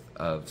growth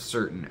of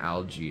certain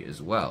algae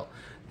as well.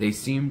 They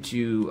seem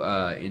to,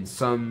 in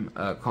some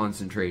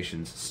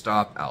concentrations,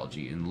 stop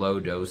algae in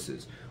low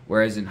doses,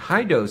 whereas in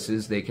high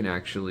doses, they can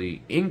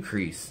actually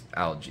increase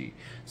algae.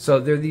 So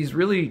they're these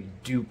really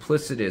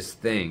duplicitous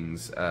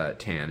things,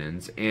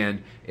 tannins,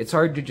 and it's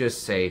hard to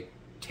just say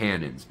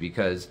tannins,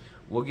 because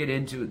we'll get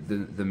into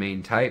the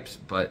main types,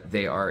 but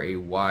they are a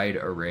wide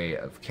array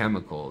of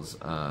chemicals,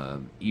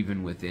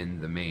 even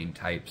within the main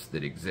types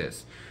that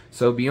exist.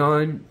 So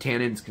beyond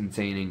tannins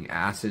containing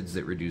acids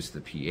that reduce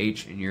the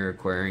pH in your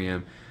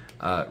aquarium,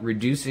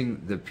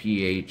 reducing the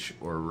pH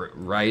or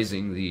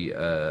raising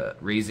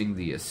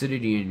the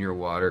acidity in your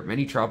water,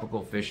 many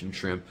tropical fish and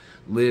shrimp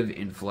live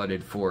in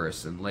flooded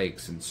forests and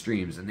lakes and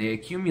streams, and they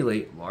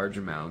accumulate large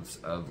amounts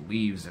of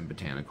leaves and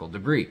botanical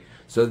debris.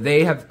 So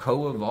they have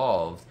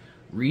co-evolved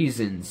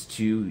reasons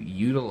to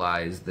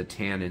utilize the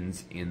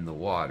tannins in the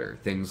water.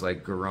 Things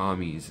like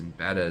gouramis and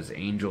bettas,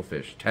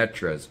 angelfish,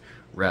 tetras,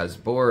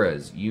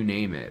 rasboras, you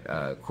name it,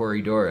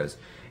 corydoras.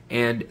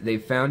 And they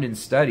found in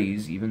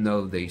studies, even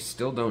though they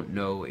still don't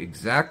know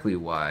exactly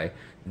why,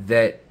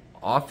 that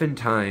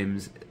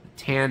oftentimes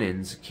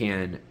tannins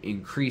can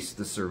increase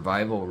the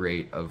survival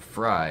rate of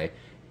fry,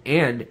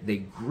 and they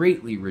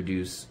greatly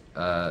reduce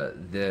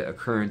the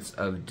occurrence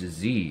of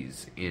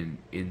disease in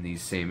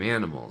these same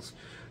animals.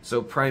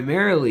 So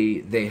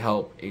primarily, they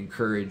help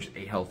encourage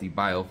a healthy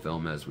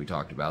biofilm, as we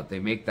talked about. They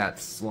make that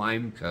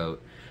slime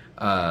coat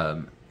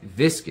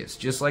viscous,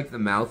 just like the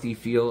mouthy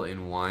feel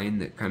in wine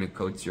that kind of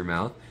coats your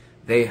mouth.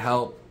 They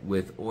help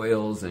with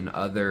oils and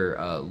other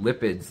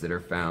lipids that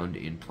are found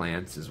in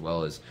plants, as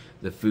well as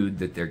the food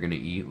that they're going to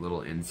eat,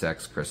 little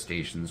insects,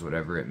 crustaceans,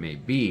 whatever it may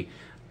be.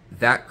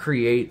 That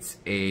creates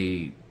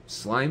a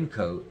slime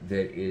coat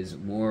that is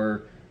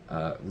more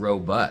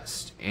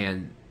robust,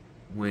 and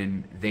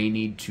when they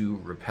need to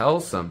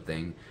repel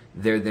something,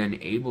 they're then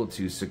able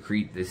to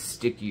secrete this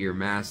stickier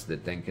mass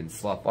that then can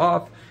slough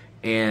off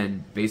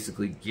and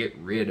basically get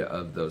rid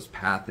of those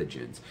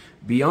pathogens.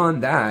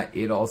 Beyond that,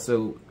 it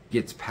also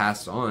gets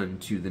passed on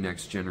to the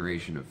next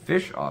generation of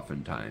fish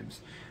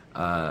oftentimes.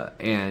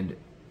 And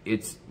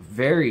it's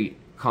very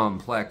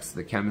complex,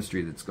 the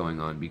chemistry that's going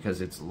on,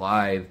 because it's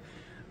live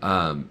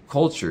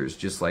cultures,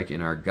 just like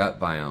in our gut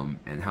biome,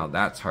 and how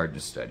that's hard to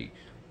study.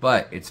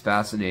 But it's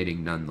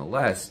fascinating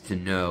nonetheless to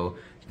know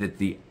that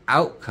the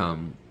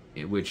outcome,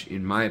 which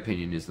in my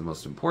opinion is the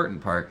most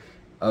important part,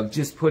 of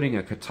just putting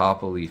a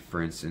catappa leaf,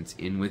 for instance,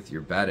 in with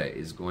your betta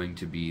is going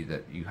to be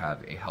that you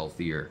have a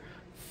healthier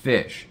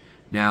fish.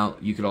 Now,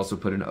 you could also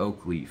put an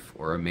oak leaf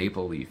or a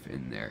maple leaf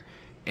in there,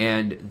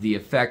 and the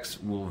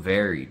effects will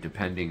vary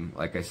depending,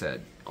 like I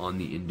said, on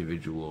the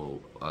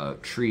individual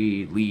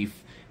tree,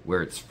 leaf,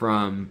 where it's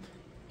from,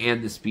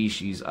 and the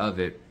species of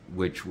it,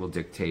 which will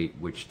dictate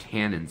which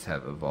tannins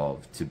have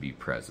evolved to be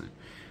present.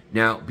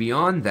 Now,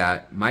 beyond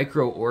that,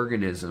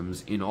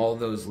 microorganisms in all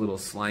those little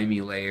slimy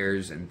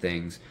layers and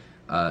things,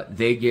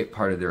 they get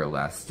part of their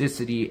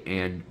elasticity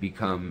and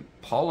become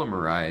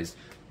polymerized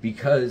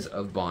because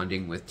of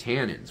bonding with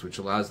tannins, which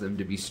allows them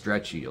to be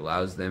stretchy,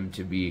 allows them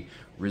to be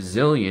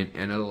resilient,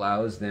 and it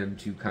allows them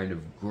to kind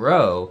of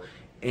grow.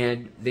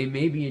 And they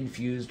may be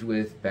infused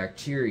with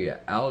bacteria,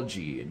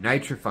 algae,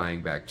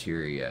 nitrifying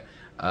bacteria,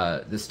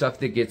 the stuff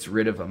that gets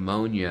rid of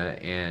ammonia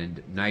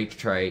and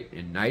nitrite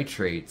and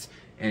nitrates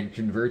and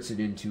converts it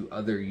into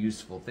other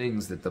useful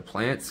things that the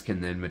plants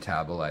can then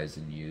metabolize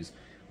and use.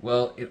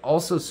 Well, it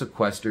also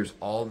sequesters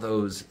all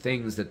those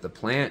things that the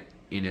plant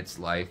in its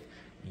life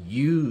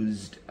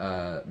used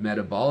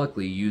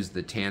metabolically, used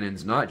the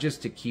tannins not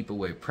just to keep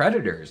away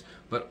predators,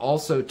 but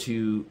also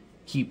to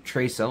keep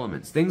trace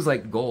elements. Things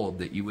like gold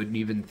that you wouldn't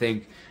even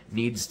think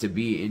needs to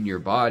be in your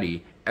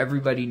body.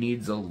 Everybody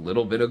needs a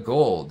little bit of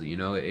gold. You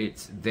know,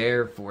 it's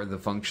there for the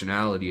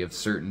functionality of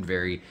certain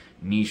very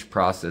niche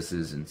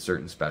processes and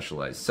certain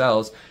specialized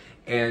cells.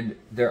 And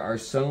there are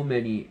so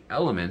many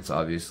elements,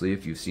 obviously,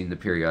 if you've seen the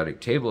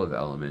periodic table of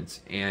elements,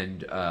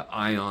 and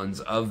ions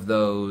of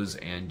those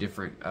and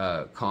different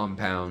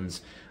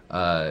compounds.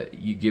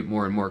 You get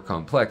more and more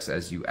complex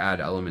as you add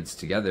elements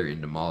together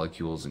into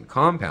molecules and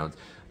compounds.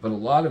 But a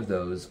lot of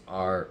those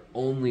are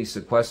only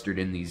sequestered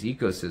in these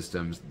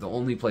ecosystems. The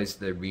only place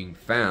they're being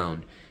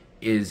found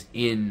is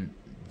in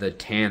the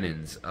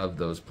tannins of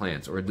those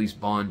plants, or at least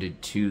bonded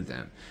to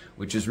them,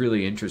 which is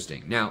really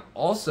interesting. Now,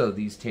 also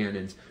these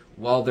tannins,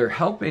 while they're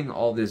helping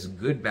all this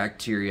good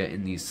bacteria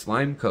in these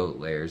slime coat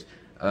layers,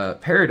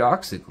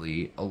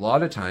 paradoxically, a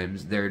lot of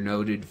times they're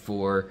noted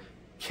for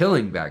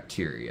killing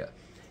bacteria.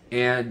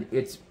 And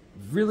it's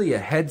really a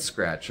head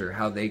scratcher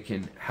how they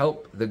can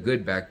help the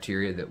good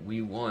bacteria that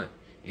we want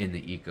in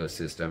the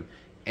ecosystem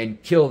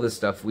and kill the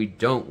stuff we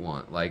don't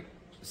want, like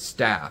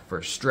staph or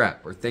strep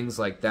or things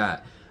like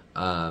that.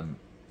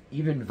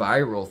 Even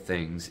viral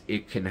things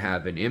it can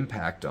have an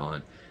impact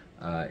on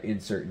in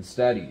certain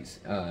studies,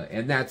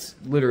 and that's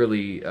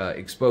literally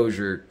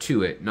exposure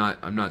to it.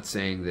 I'm not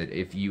saying that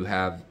if you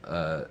have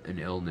an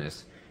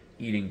illness,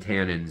 eating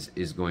tannins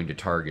is going to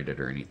target it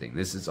or anything.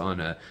 This is on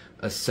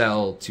a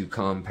cell to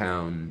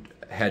compound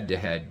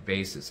head-to-head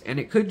basis, and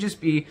it could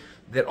just be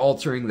that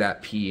altering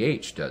that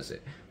pH does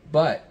it.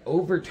 But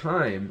over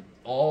time,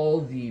 all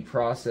the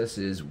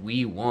processes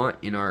we want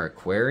in our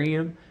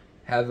aquarium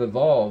have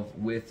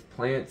evolved with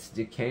plants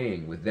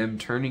decaying, with them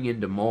turning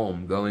into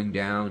mulm, going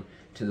down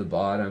to the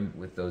bottom,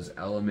 with those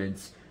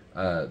elements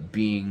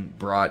being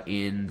brought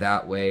in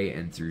that way,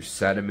 and through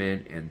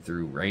sediment and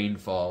through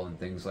rainfall and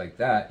things like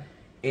that.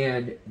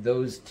 And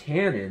those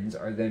tannins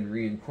are then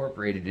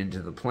reincorporated into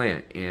the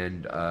plant,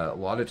 and a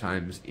lot of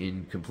times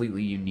in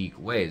completely unique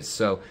ways.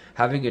 So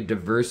having a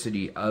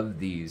diversity of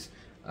these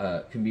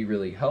can be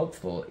really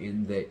helpful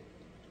in that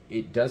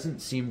it doesn't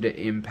seem to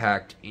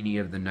impact any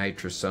of the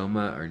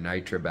nitrosoma or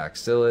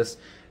nitrobacillus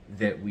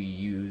that we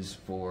use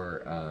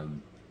for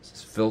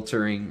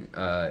filtering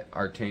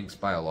our tanks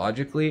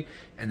biologically,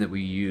 and that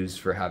we use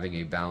for having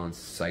a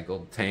balanced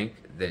cycle tank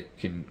that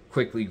can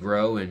quickly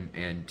grow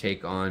and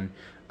take on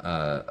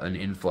an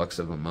influx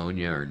of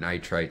ammonia or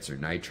nitrites or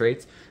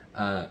nitrates.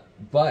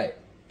 But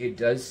it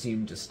does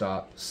seem to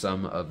stop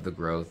some of the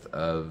growth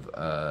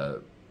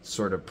of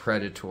sort of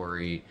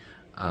predatory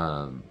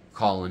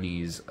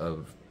colonies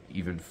of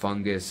even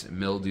fungus,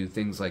 mildew,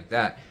 things like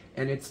that.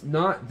 And it's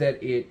not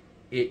that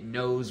it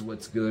knows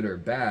what's good or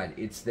bad.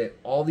 It's that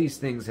all these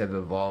things have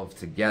evolved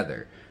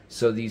together.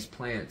 So these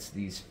plants,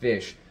 these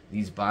fish,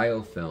 these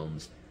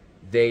biofilms,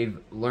 they've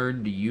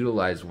learned to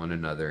utilize one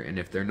another. And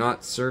if they're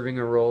not serving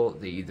a role,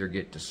 they either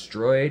get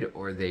destroyed,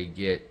 or they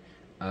get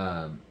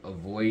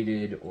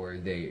avoided, or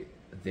they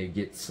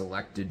get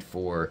selected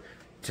for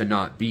to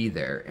not be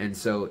there. And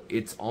so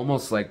it's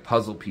almost like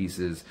puzzle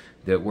pieces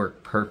that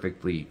work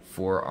perfectly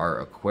for our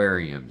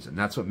aquariums, and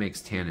that's what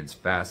makes tannins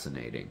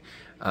fascinating.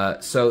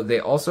 So they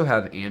also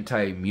have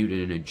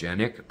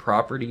anti-mutagenic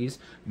properties,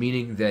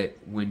 meaning that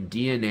when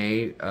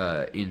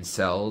DNA in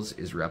cells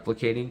is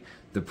replicating,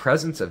 the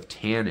presence of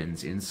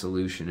tannins in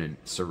solution in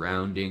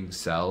surrounding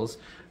cells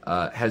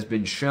has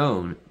been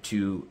shown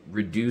to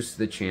reduce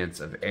the chance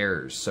of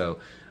errors. So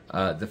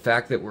the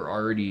fact that we're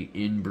already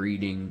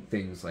inbreeding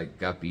things like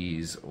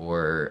guppies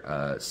or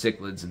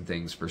cichlids and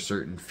things for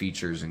certain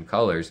features and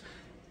colors,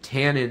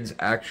 tannins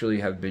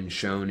actually have been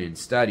shown in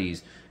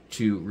studies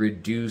to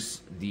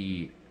reduce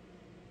the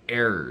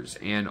errors.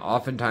 And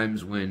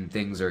oftentimes when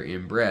things are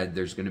inbred,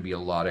 there's going to be a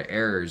lot of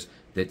errors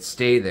that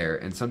stay there,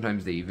 and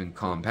sometimes they even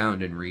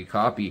compound and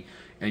recopy,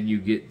 and you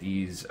get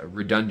these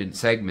redundant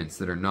segments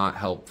that are not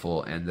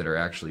helpful and that are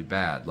actually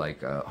bad,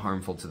 like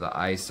harmful to the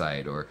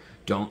eyesight, or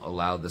don't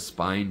allow the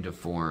spine to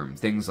form,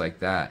 things like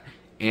that.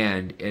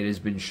 And it has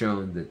been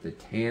shown that the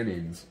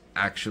tannins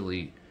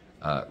actually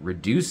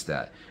reduce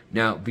that.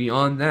 Now,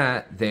 beyond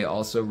that, they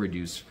also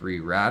reduce free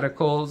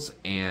radicals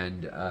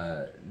and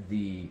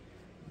the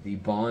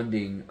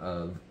bonding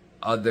of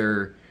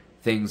other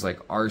things like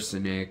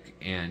arsenic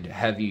and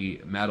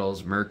heavy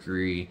metals,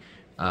 mercury,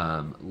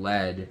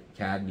 lead,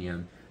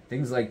 cadmium,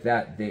 things like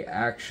that. They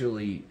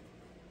actually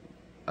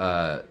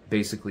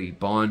basically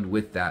bond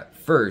with that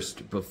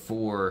first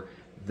before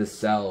the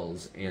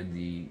cells and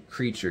the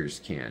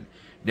creatures can.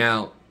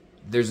 Now,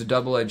 there's a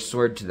double-edged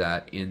sword to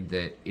that, in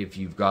that if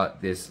you've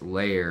got this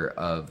layer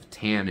of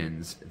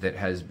tannins that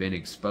has been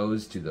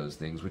exposed to those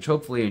things, which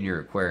hopefully in your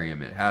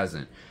aquarium it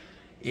hasn't,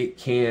 it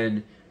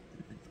can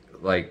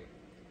like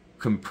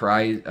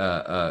compress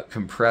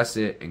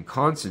it and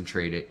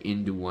concentrate it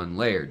into one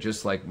layer,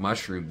 just like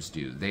mushrooms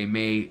do. They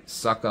may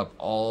suck up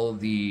all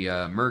the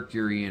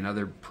mercury and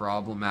other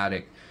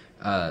problematic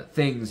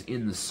things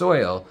in the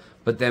soil,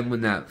 but then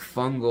when that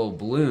fungal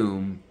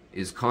bloom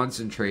is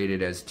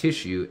concentrated as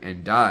tissue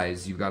and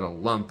dies, you've got a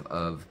lump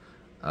of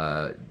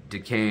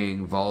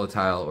decaying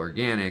volatile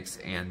organics,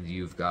 and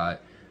you've got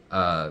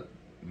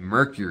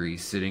mercury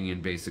sitting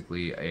in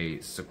basically a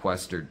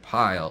sequestered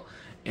pile.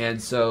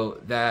 And so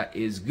that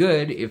is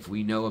good if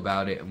we know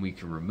about it and we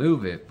can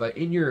remove it. But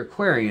in your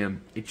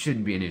aquarium, it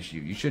shouldn't be an issue.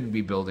 You shouldn't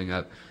be building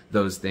up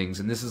those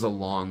things. And this is a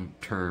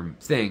long-term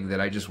thing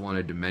that I just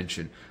wanted to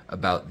mention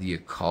about the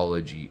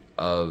ecology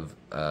of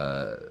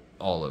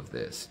all of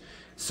this.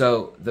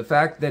 So the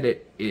fact that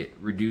it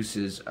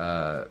reduces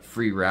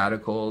free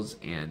radicals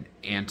and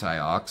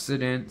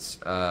antioxidants,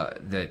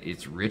 that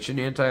it's rich in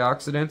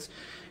antioxidants,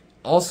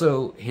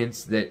 also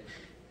hints that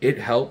It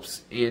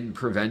helps in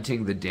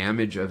preventing the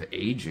damage of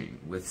aging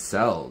with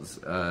cells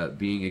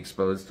being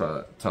exposed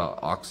to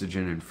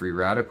oxygen and free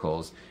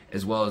radicals,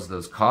 as well as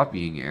those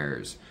copying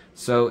errors.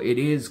 So it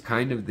is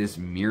kind of this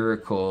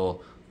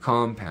miracle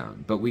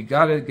compound. But we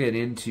got to get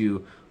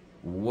into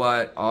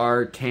what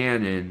are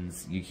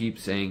tannins. You keep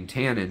saying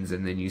tannins,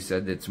 and then you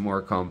said it's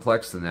more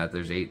complex than that.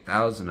 There's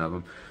 8,000 of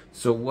them.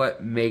 So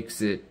what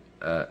makes it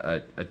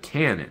a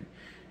tannin?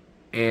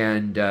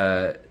 And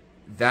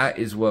that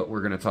is what we're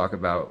going to talk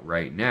about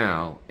right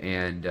now.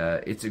 And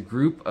it's a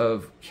group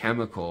of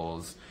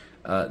chemicals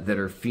that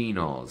are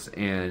phenols,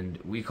 and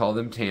we call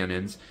them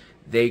tannins.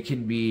 They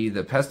can be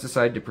the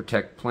pesticide to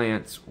protect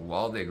plants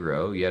while they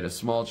grow, yet a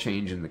small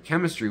change in the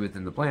chemistry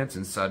within the plants,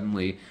 and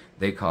suddenly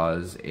they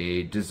cause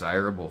a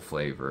desirable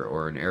flavor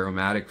or an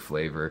aromatic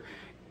flavor,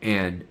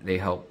 and they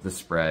help the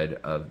spread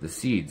of the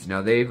seeds.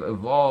 Now, they've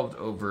evolved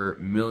over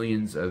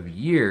millions of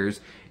years,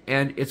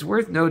 and it's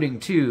worth noting,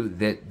 too,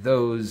 that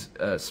those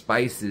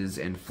spices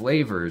and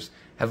flavors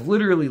have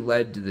literally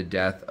led to the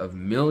death of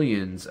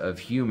millions of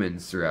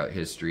humans throughout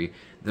history.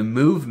 The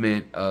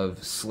movement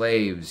of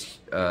slaves,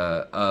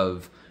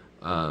 of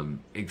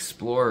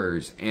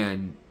explorers,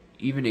 and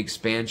even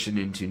expansion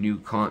into new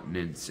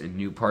continents and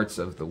new parts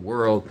of the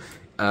world,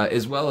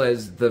 as well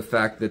as the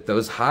fact that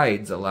those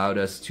hides allowed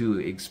us to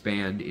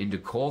expand into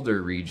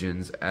colder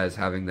regions as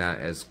having that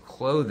as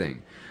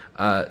clothing.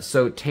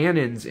 So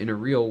tannins, in a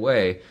real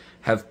way,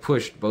 have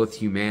pushed both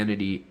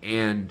humanity,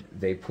 and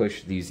they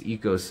push these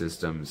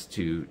ecosystems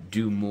to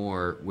do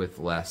more with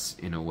less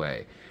in a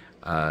way.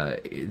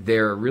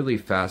 They're a really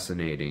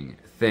fascinating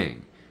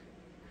thing.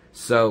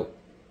 So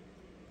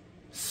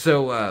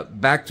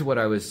back to what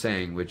I was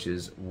saying, which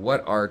is,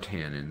 what are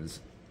tannins?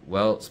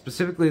 Well,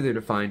 specifically, they're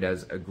defined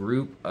as a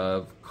group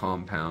of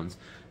compounds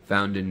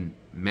found in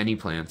many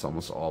plants,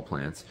 almost all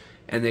plants,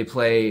 and they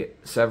play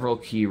several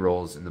key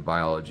roles in the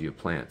biology of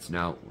plants.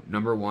 Now,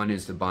 number one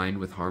is to bind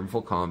with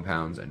harmful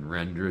compounds and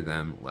render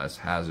them less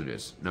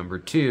hazardous. Number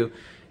two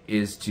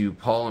is to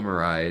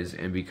polymerize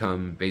and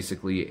become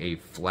basically a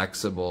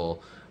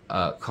flexible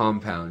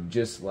compound,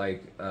 just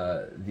like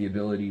the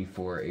ability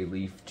for a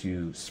leaf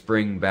to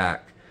spring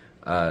back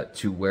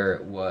to where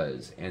it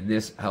was. And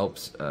this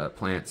helps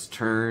plants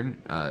turn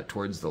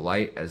towards the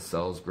light as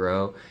cells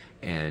grow,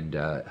 and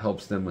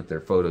helps them with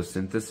their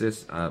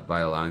photosynthesis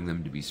by allowing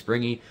them to be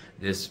springy.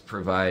 This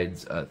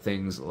provides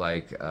things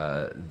like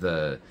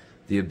the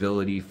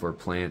ability for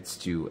plants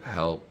to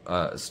help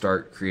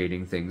start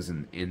creating things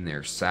in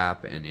their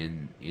sap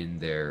and in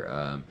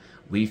their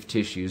leaf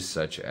tissues,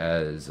 such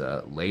as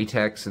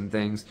latex and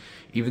things.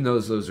 Even though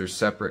those are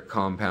separate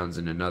compounds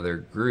in another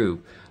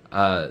group,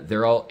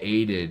 they're all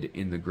aided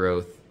in the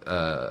growth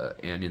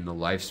and in the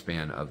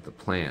lifespan of the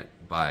plant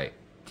by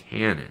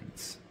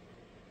tannins.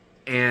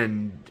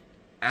 And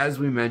as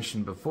we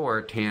mentioned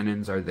before,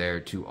 tannins are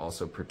there to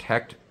also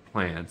protect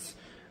plants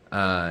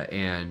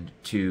and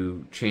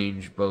to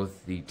change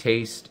both the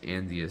taste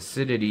and the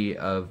acidity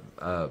of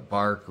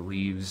bark,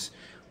 leaves,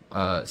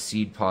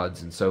 seed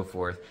pods, and so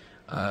forth,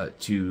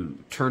 to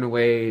turn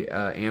away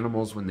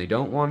animals when they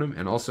don't want them,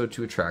 and also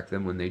to attract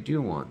them when they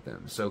do want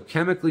them. So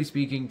chemically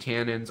speaking,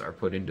 tannins are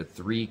put into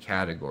three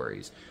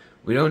categories.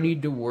 We don't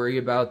need to worry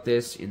about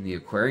this in the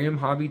aquarium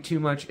hobby too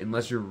much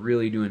unless you're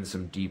really doing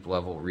some deep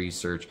level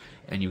research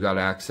and you've got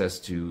access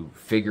to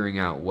figuring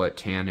out what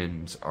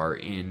tannins are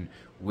in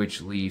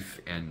which leaf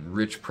and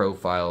rich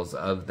profiles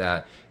of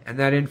that. And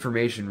that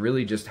information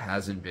really just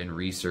hasn't been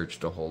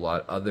researched a whole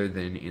lot, other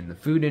than in the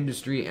food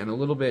industry and a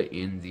little bit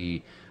in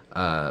the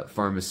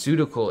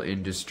pharmaceutical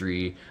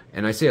industry.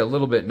 And I say a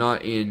little bit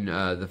not in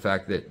the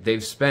fact that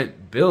they've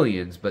spent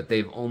billions, but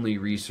they've only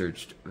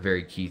researched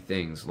very key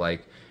things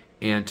like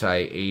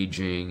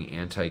anti-aging,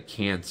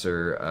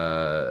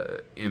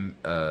 anti-cancer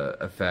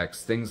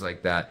effects, things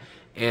like that.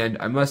 And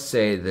I must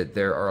say that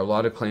there are a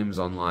lot of claims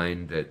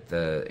online that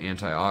the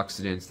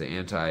antioxidants, the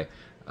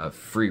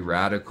anti-free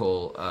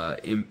radical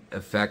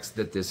effects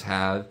that this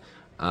have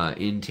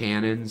in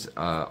tannins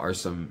are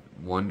some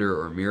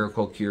wonder or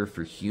miracle cure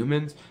for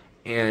humans.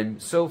 And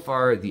so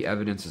far, the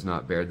evidence has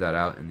not bared that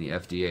out, and the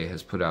FDA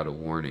has put out a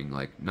warning,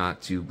 like,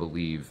 not to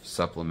believe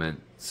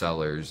supplement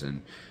sellers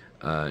and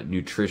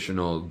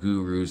nutritional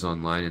gurus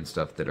online and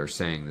stuff that are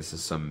saying this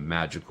is some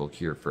magical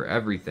cure for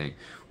everything.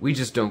 We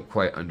just don't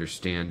quite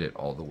understand it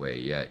all the way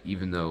yet,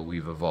 even though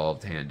we've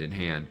evolved hand in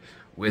hand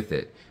with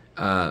it.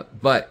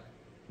 But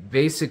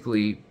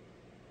basically,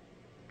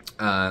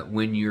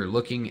 when you're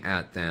looking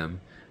at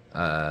them,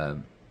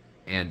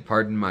 and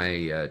pardon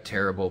my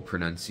terrible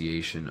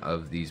pronunciation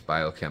of these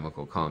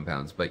biochemical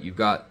compounds, but you've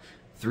got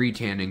three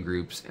tannin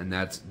groups, and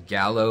that's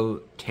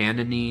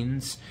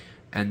gallotannins,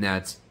 and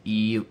that's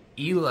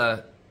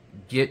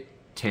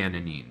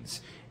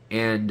elagitannins,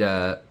 and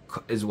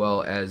as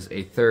well as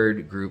a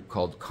third group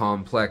called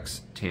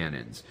complex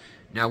tannins.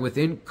 Now,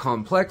 within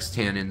complex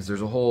tannins,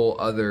 there's a whole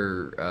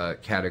other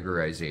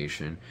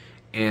categorization,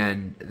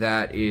 and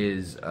that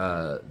is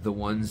the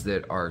ones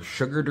that are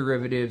sugar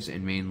derivatives,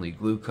 and mainly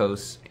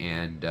glucose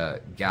and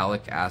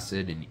gallic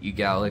acid and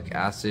egalic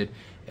acid,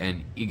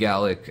 and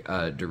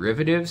egalic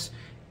derivatives,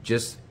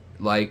 just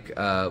like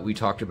we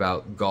talked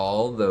about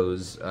gall,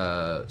 those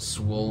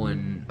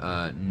swollen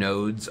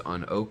nodes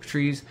on oak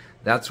trees.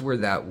 That's where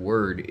that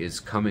word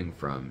is coming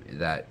from,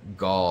 that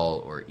gall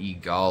or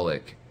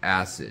egalic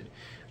acid.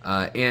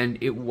 And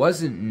it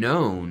wasn't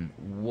known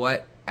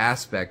what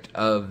aspect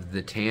of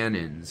the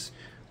tannins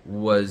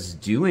was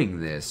doing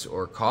this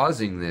or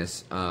causing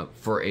this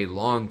for a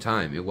long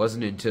time. It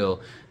wasn't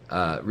until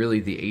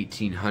really the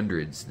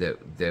 1800s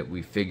that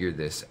we figured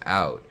this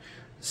out.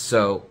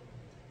 So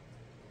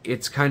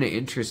it's kind of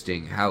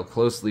interesting how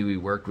closely we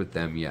worked with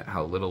them, yet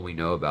how little we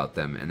know about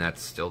them, and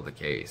that's still the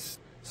case.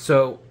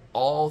 So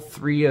all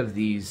three of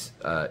these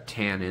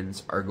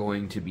tannins are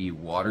going to be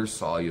water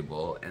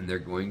soluble, and they're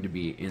going to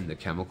be in the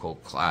chemical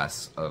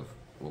class of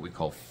what we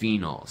call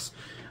phenols.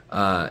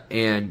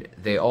 And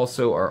they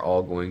also are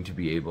all going to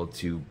be able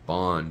to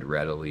bond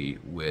readily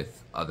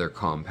with other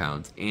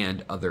compounds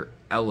and other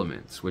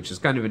elements, which is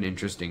kind of an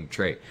interesting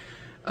trait.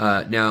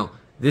 Now,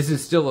 this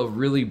is still a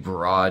really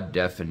broad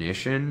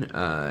definition,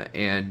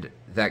 and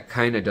that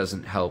kind of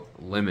doesn't help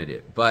limit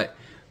it. But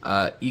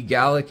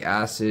egalic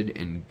acid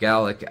and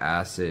gallic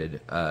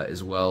acid,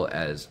 as well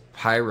as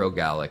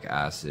pyrogallic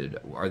acid,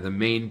 are the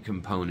main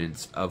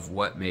components of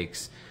what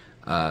makes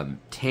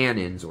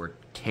tannins or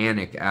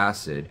tannic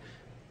acid.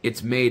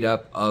 It's made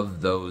up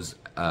of those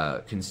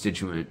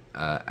constituent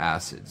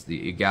acids,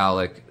 the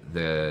egalic,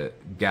 the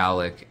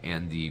gallic,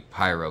 and the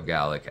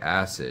pyrogallic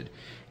acid.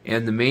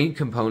 And the main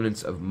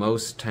components of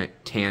most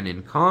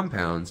tannin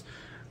compounds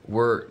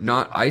were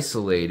not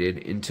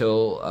isolated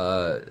until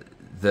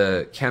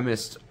the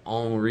chemist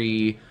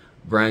Henri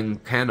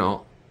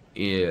Brancagnot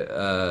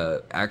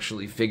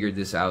actually figured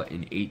this out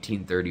in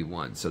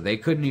 1831. So they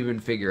couldn't even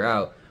figure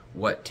out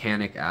what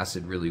tannic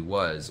acid really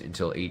was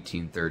until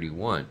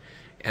 1831.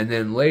 And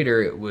then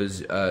later it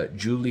was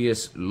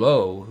Julius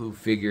Lowe who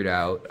figured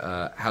out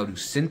how to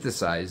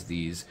synthesize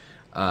these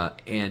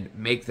and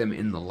make them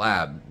in the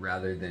lab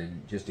rather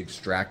than just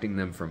extracting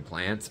them from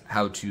plants,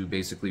 how to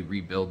basically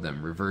rebuild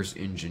them, reverse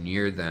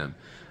engineer them.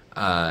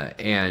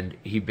 And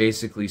he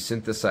basically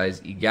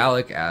synthesized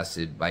egalic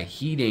acid by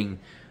heating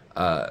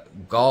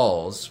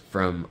galls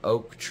from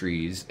oak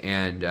trees,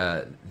 and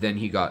then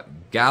he got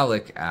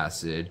gallic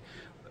acid,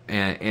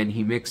 and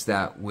he mixed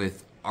that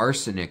with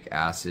arsenic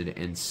acid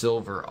and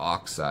silver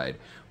oxide,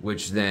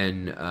 which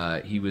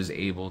then he was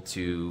able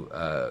to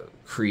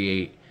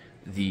create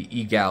the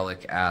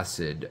egalic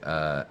acid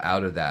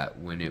out of that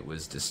when it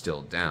was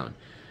distilled down.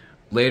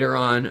 Later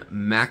on,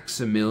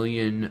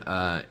 Maximilian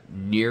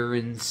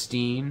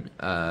Nierenstein,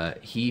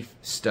 he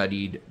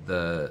studied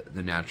the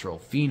natural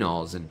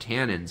phenols and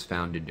tannins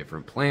found in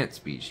different plant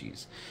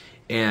species.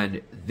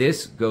 And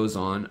this goes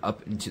on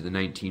up into the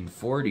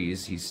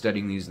 1940s. He's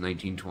studying these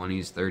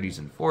 1920s, 30s,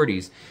 and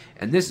 40s.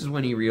 And this is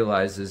when he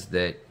realizes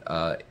that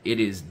it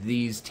is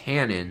these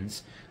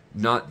tannins,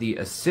 not the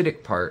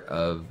acidic part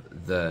of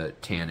the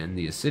tannin,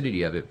 the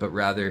acidity of it, but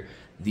rather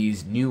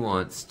these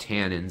nuanced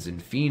tannins and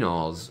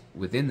phenols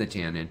within the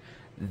tannin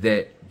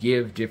that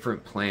give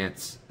different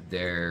plants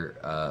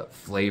their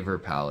flavor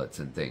palettes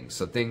and things.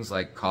 So things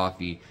like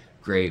coffee,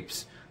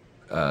 grapes,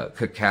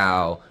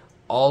 cacao,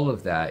 all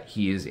of that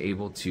he is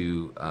able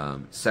to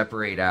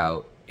separate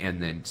out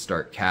and then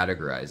start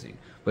categorizing.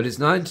 But it's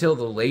not until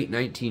the late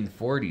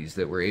 1940s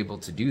that we're able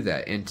to do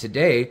that. And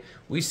today,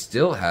 we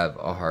still have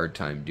a hard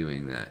time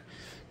doing that.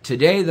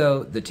 Today,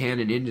 though, the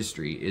tannin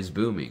industry is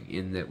booming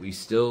in that we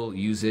still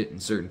use it in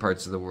certain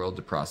parts of the world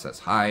to process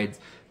hides,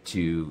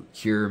 to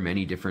cure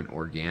many different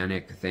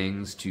organic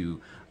things,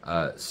 to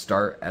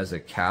start as a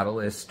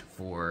catalyst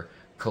for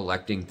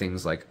collecting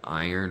things like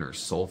iron or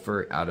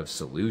sulfur out of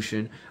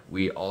solution.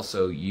 We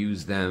also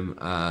use them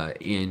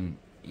in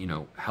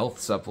health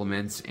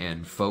supplements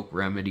and folk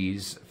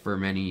remedies for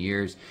many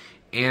years.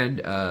 And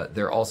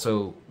they're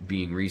also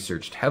being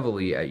researched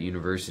heavily at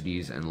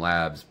universities and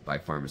labs by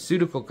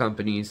pharmaceutical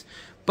companies,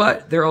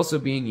 but they're also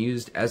being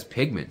used as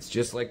pigments.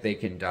 Just like they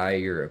can dye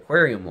your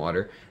aquarium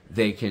water,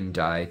 they can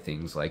dye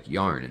things like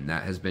yarn, and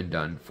that has been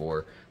done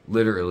for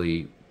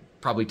literally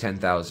probably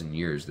 10,000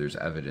 years. There's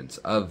evidence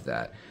of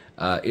that.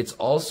 It's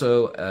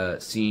also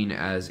seen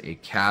as a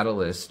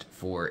catalyst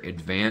for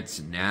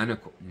advanced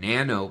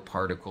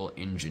nanoparticle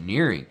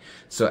engineering.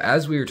 So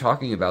as we were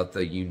talking about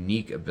the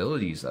unique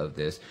abilities of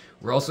this,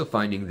 we're also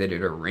finding that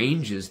it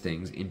arranges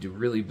things into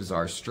really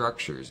bizarre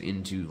structures,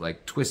 into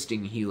like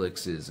twisting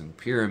helixes and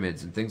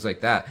pyramids and things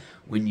like that.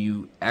 When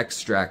you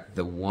extract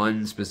the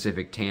one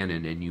specific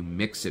tannin and you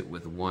mix it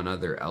with one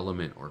other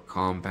element or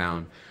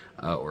compound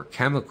or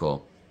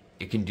chemical,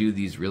 it can do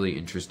these really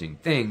interesting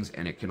things,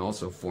 and it can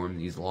also form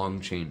these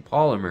long chain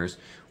polymers,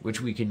 which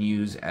we can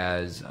use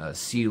as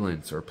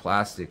sealants or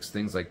plastics,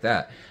 things like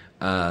that.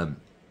 And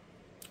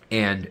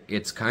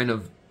it's kind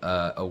of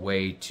a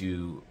way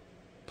to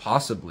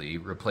possibly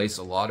replace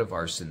a lot of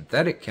our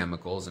synthetic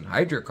chemicals and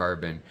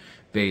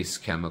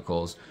hydrocarbon-based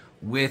chemicals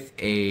with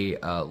a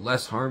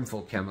less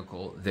harmful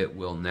chemical that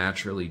will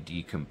naturally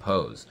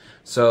decompose.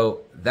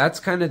 So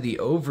that's kind of the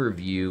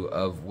overview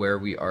of where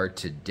we are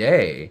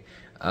today.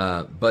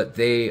 but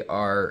they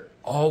are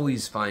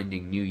always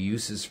finding new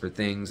uses for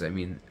things. I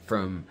mean,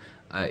 from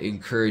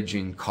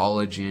encouraging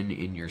collagen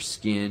in your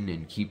skin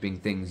and keeping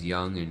things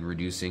young and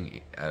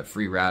reducing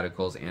free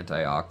radicals,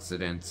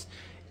 antioxidants,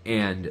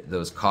 and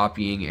those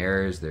copying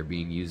errors. They're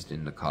being used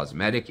in the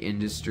cosmetic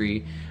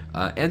industry,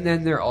 and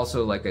then they're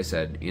also, like I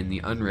said, in the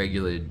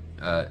unregulated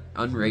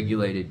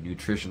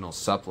nutritional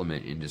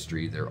supplement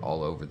industry. They're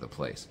all over the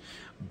place.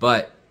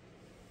 But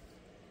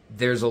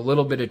there's a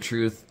little bit of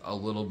truth, a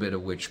little bit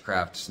of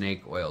witchcraft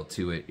snake oil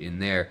to it in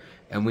there,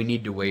 and we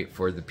need to wait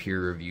for the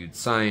peer-reviewed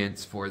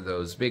science. For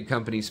those big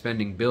companies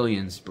spending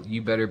billions,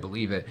 you better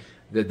believe it,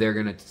 that they're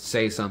going to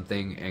say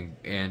something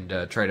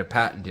and try to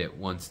patent it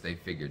once they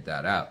figured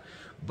that out.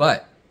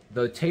 But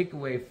the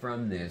takeaway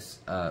from this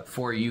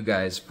for you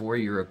guys, for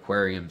your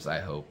aquariums,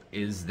 I hope,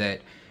 is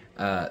that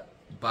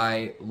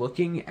by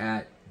looking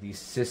at these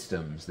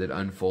systems that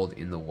unfold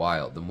in the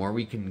wild, the more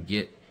we can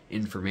get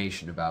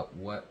information about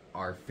what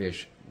our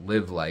fish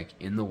live like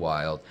in the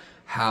wild,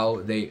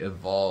 how they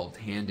evolved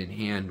hand in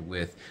hand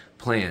with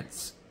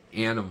plants,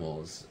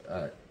 animals,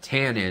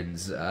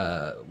 tannins,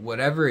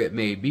 whatever it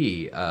may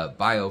be,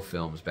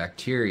 biofilms,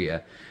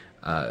 bacteria,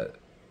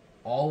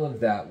 all of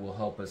that will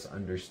help us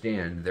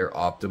understand their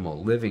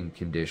optimal living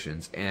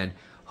conditions and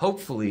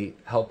hopefully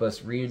help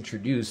us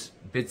reintroduce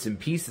bits and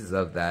pieces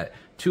of that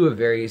to a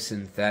very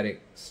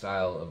synthetic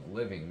style of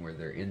living, where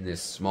they're in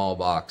this small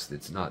box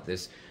that's not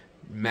this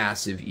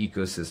massive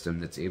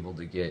ecosystem that's able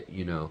to get,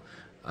 you know,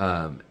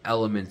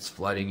 elements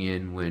flooding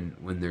in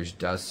when there's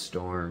dust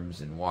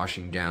storms and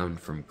washing down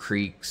from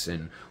creeks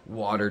and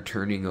water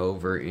turning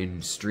over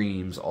in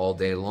streams all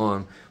day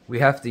long. We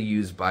have to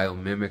use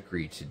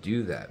biomimicry to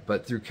do that.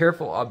 But through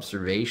careful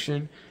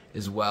observation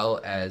as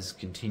well as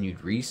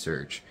continued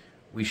research,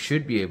 we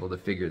should be able to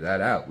figure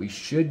that out. We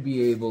should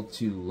be able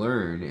to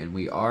learn, and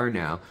we are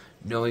now,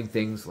 knowing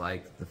things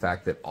like the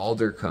fact that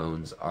alder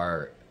cones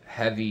are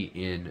heavy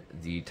in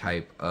the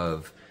type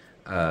of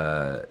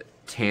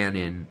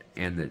tannin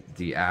and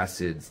the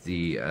acids,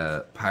 the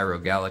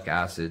pyrogallic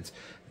acids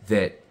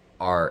that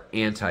are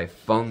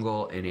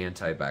antifungal and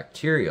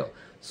antibacterial.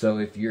 So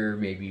if you're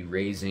maybe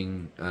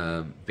raising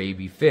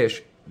baby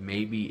fish,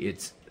 maybe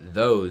it's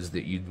those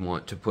that you'd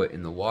want to put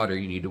in the water.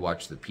 You need to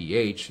watch the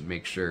pH and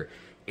make sure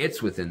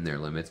it's within their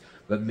limits.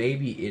 But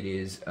maybe it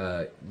is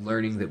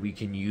learning that we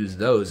can use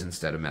those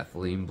instead of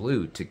methylene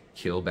blue to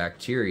kill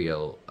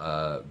bacterial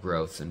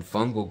growths and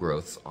fungal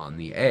growths on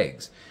the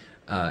eggs,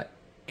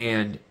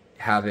 and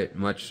have it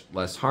much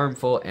less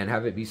harmful, and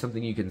have it be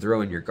something you can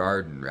throw in your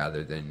garden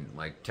rather than,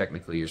 like,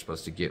 technically you're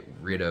supposed to get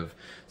rid of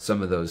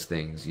some of those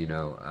things, you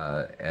know,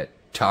 at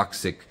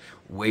toxic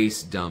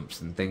waste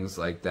dumps and things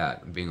like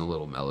that. I'm being a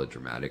little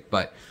melodramatic,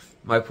 but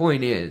my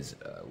point is,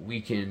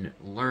 we can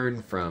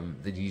learn from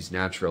these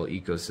natural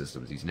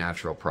ecosystems, these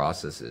natural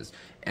processes,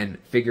 and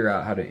figure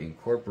out how to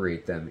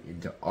incorporate them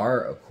into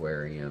our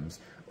aquariums.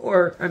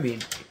 Or, I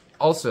mean,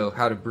 also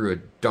how to brew a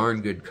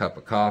darn good cup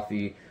of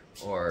coffee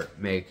or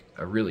make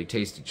a really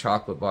tasty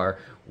chocolate bar.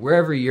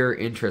 Wherever your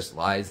interest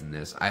lies in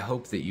this, I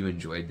hope that you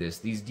enjoyed this.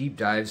 These deep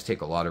dives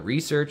take a lot of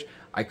research.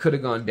 I could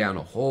have gone down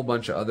a whole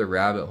bunch of other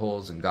rabbit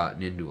holes and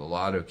gotten into a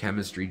lot of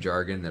chemistry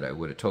jargon that I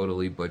would have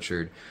totally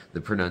butchered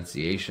the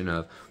pronunciation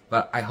of.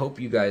 But I hope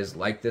you guys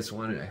like this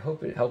one, and I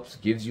hope it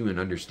gives you an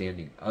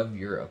understanding of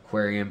your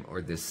aquarium,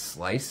 or this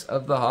slice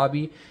of the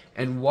hobby,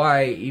 and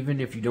why, even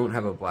if you don't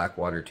have a black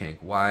water tank,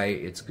 why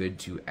it's good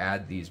to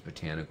add these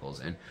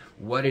botanicals, and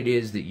what it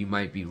is that you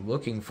might be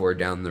looking for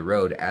down the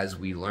road as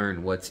we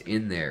learn what's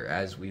in there,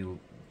 as we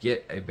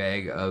get a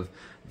bag of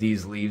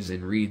these leaves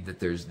and read that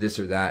there's this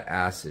or that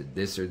acid,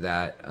 this or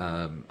that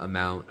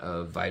amount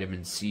of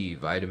vitamin C,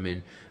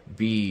 vitamin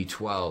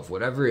B12,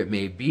 whatever it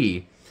may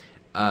be.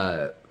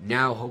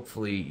 Now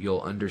hopefully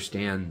you'll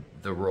understand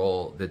the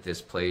role that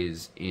this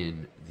plays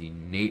in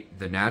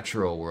the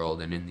natural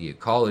world and in the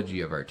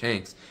ecology of our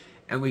tanks,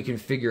 and we can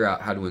figure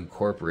out how to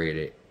incorporate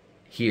it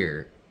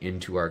here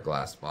into our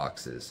glass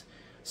boxes.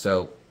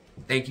 So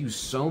thank you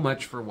so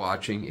much for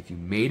watching. If you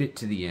made it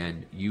to the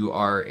end, you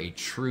are a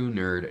true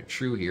nerd, a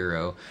true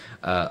hero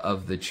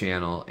of the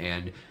channel,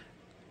 and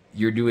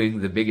you're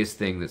doing the biggest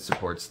thing that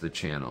supports the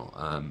channel.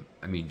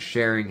 I mean,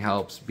 sharing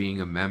helps.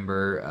 Being a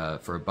member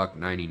for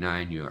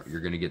 $1.99,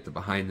 you're going to get the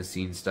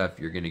behind-the-scenes stuff.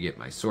 You're going to get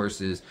my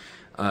sources,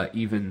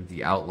 even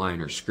the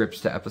outline or scripts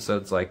to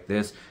episodes like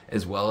this,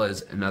 as well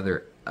as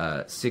another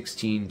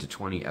 16 to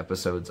 20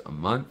 episodes a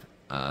month.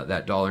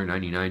 That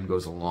 $1.99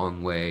 goes a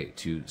long way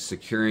to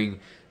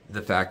securing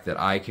the fact that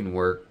I can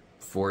work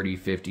 40,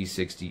 50,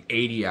 60,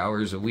 80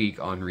 hours a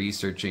week on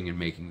researching and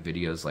making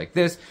videos like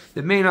this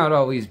that may not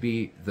always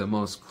be the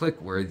most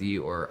click-worthy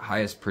or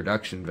highest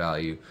production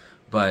value,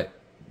 but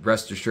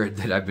rest assured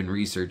that I've been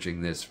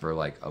researching this for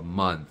like a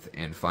month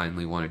and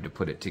finally wanted to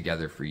put it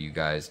together for you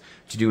guys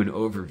to do an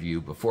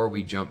overview before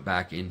we jump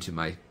back into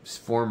my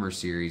former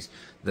series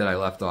that I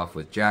left off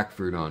with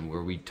Jackfruit on,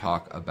 where we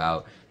talk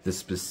about the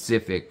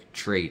specific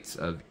traits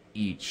of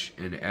each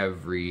and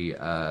every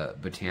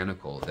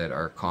botanical that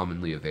are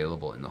commonly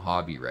available in the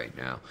hobby right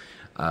now.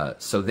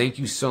 So thank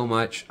you so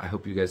much. I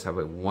hope you guys have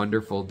a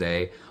wonderful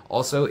day.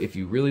 Also, if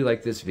you really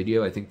like this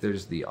video, I think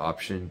there's the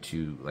option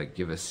to like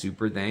give a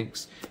super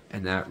thanks,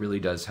 and that really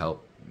does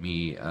help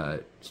me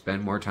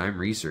spend more time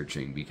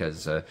researching,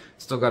 because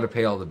still got to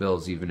pay all the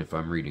bills even if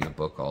I'm reading a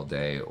book all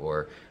day,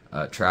 or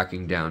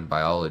tracking down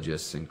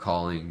biologists and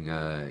calling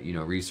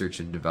research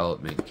and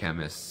development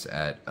chemists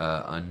at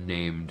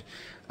unnamed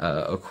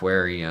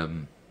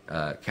aquarium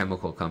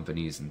chemical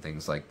companies and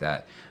things like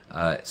that.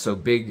 So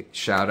big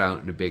shout out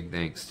and a big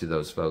thanks to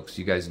those folks.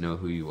 You guys know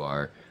who you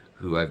are,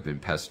 who I've been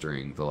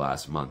pestering the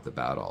last month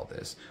about all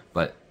this.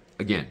 But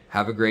again,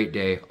 have a great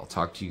day. I'll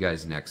talk to you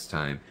guys next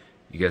time.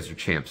 You guys are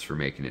champs for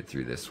making it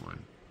through this one.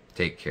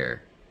 Take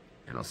care,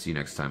 and I'll see you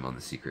next time on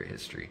The Secret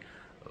History,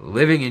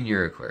 living in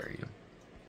your aquarium.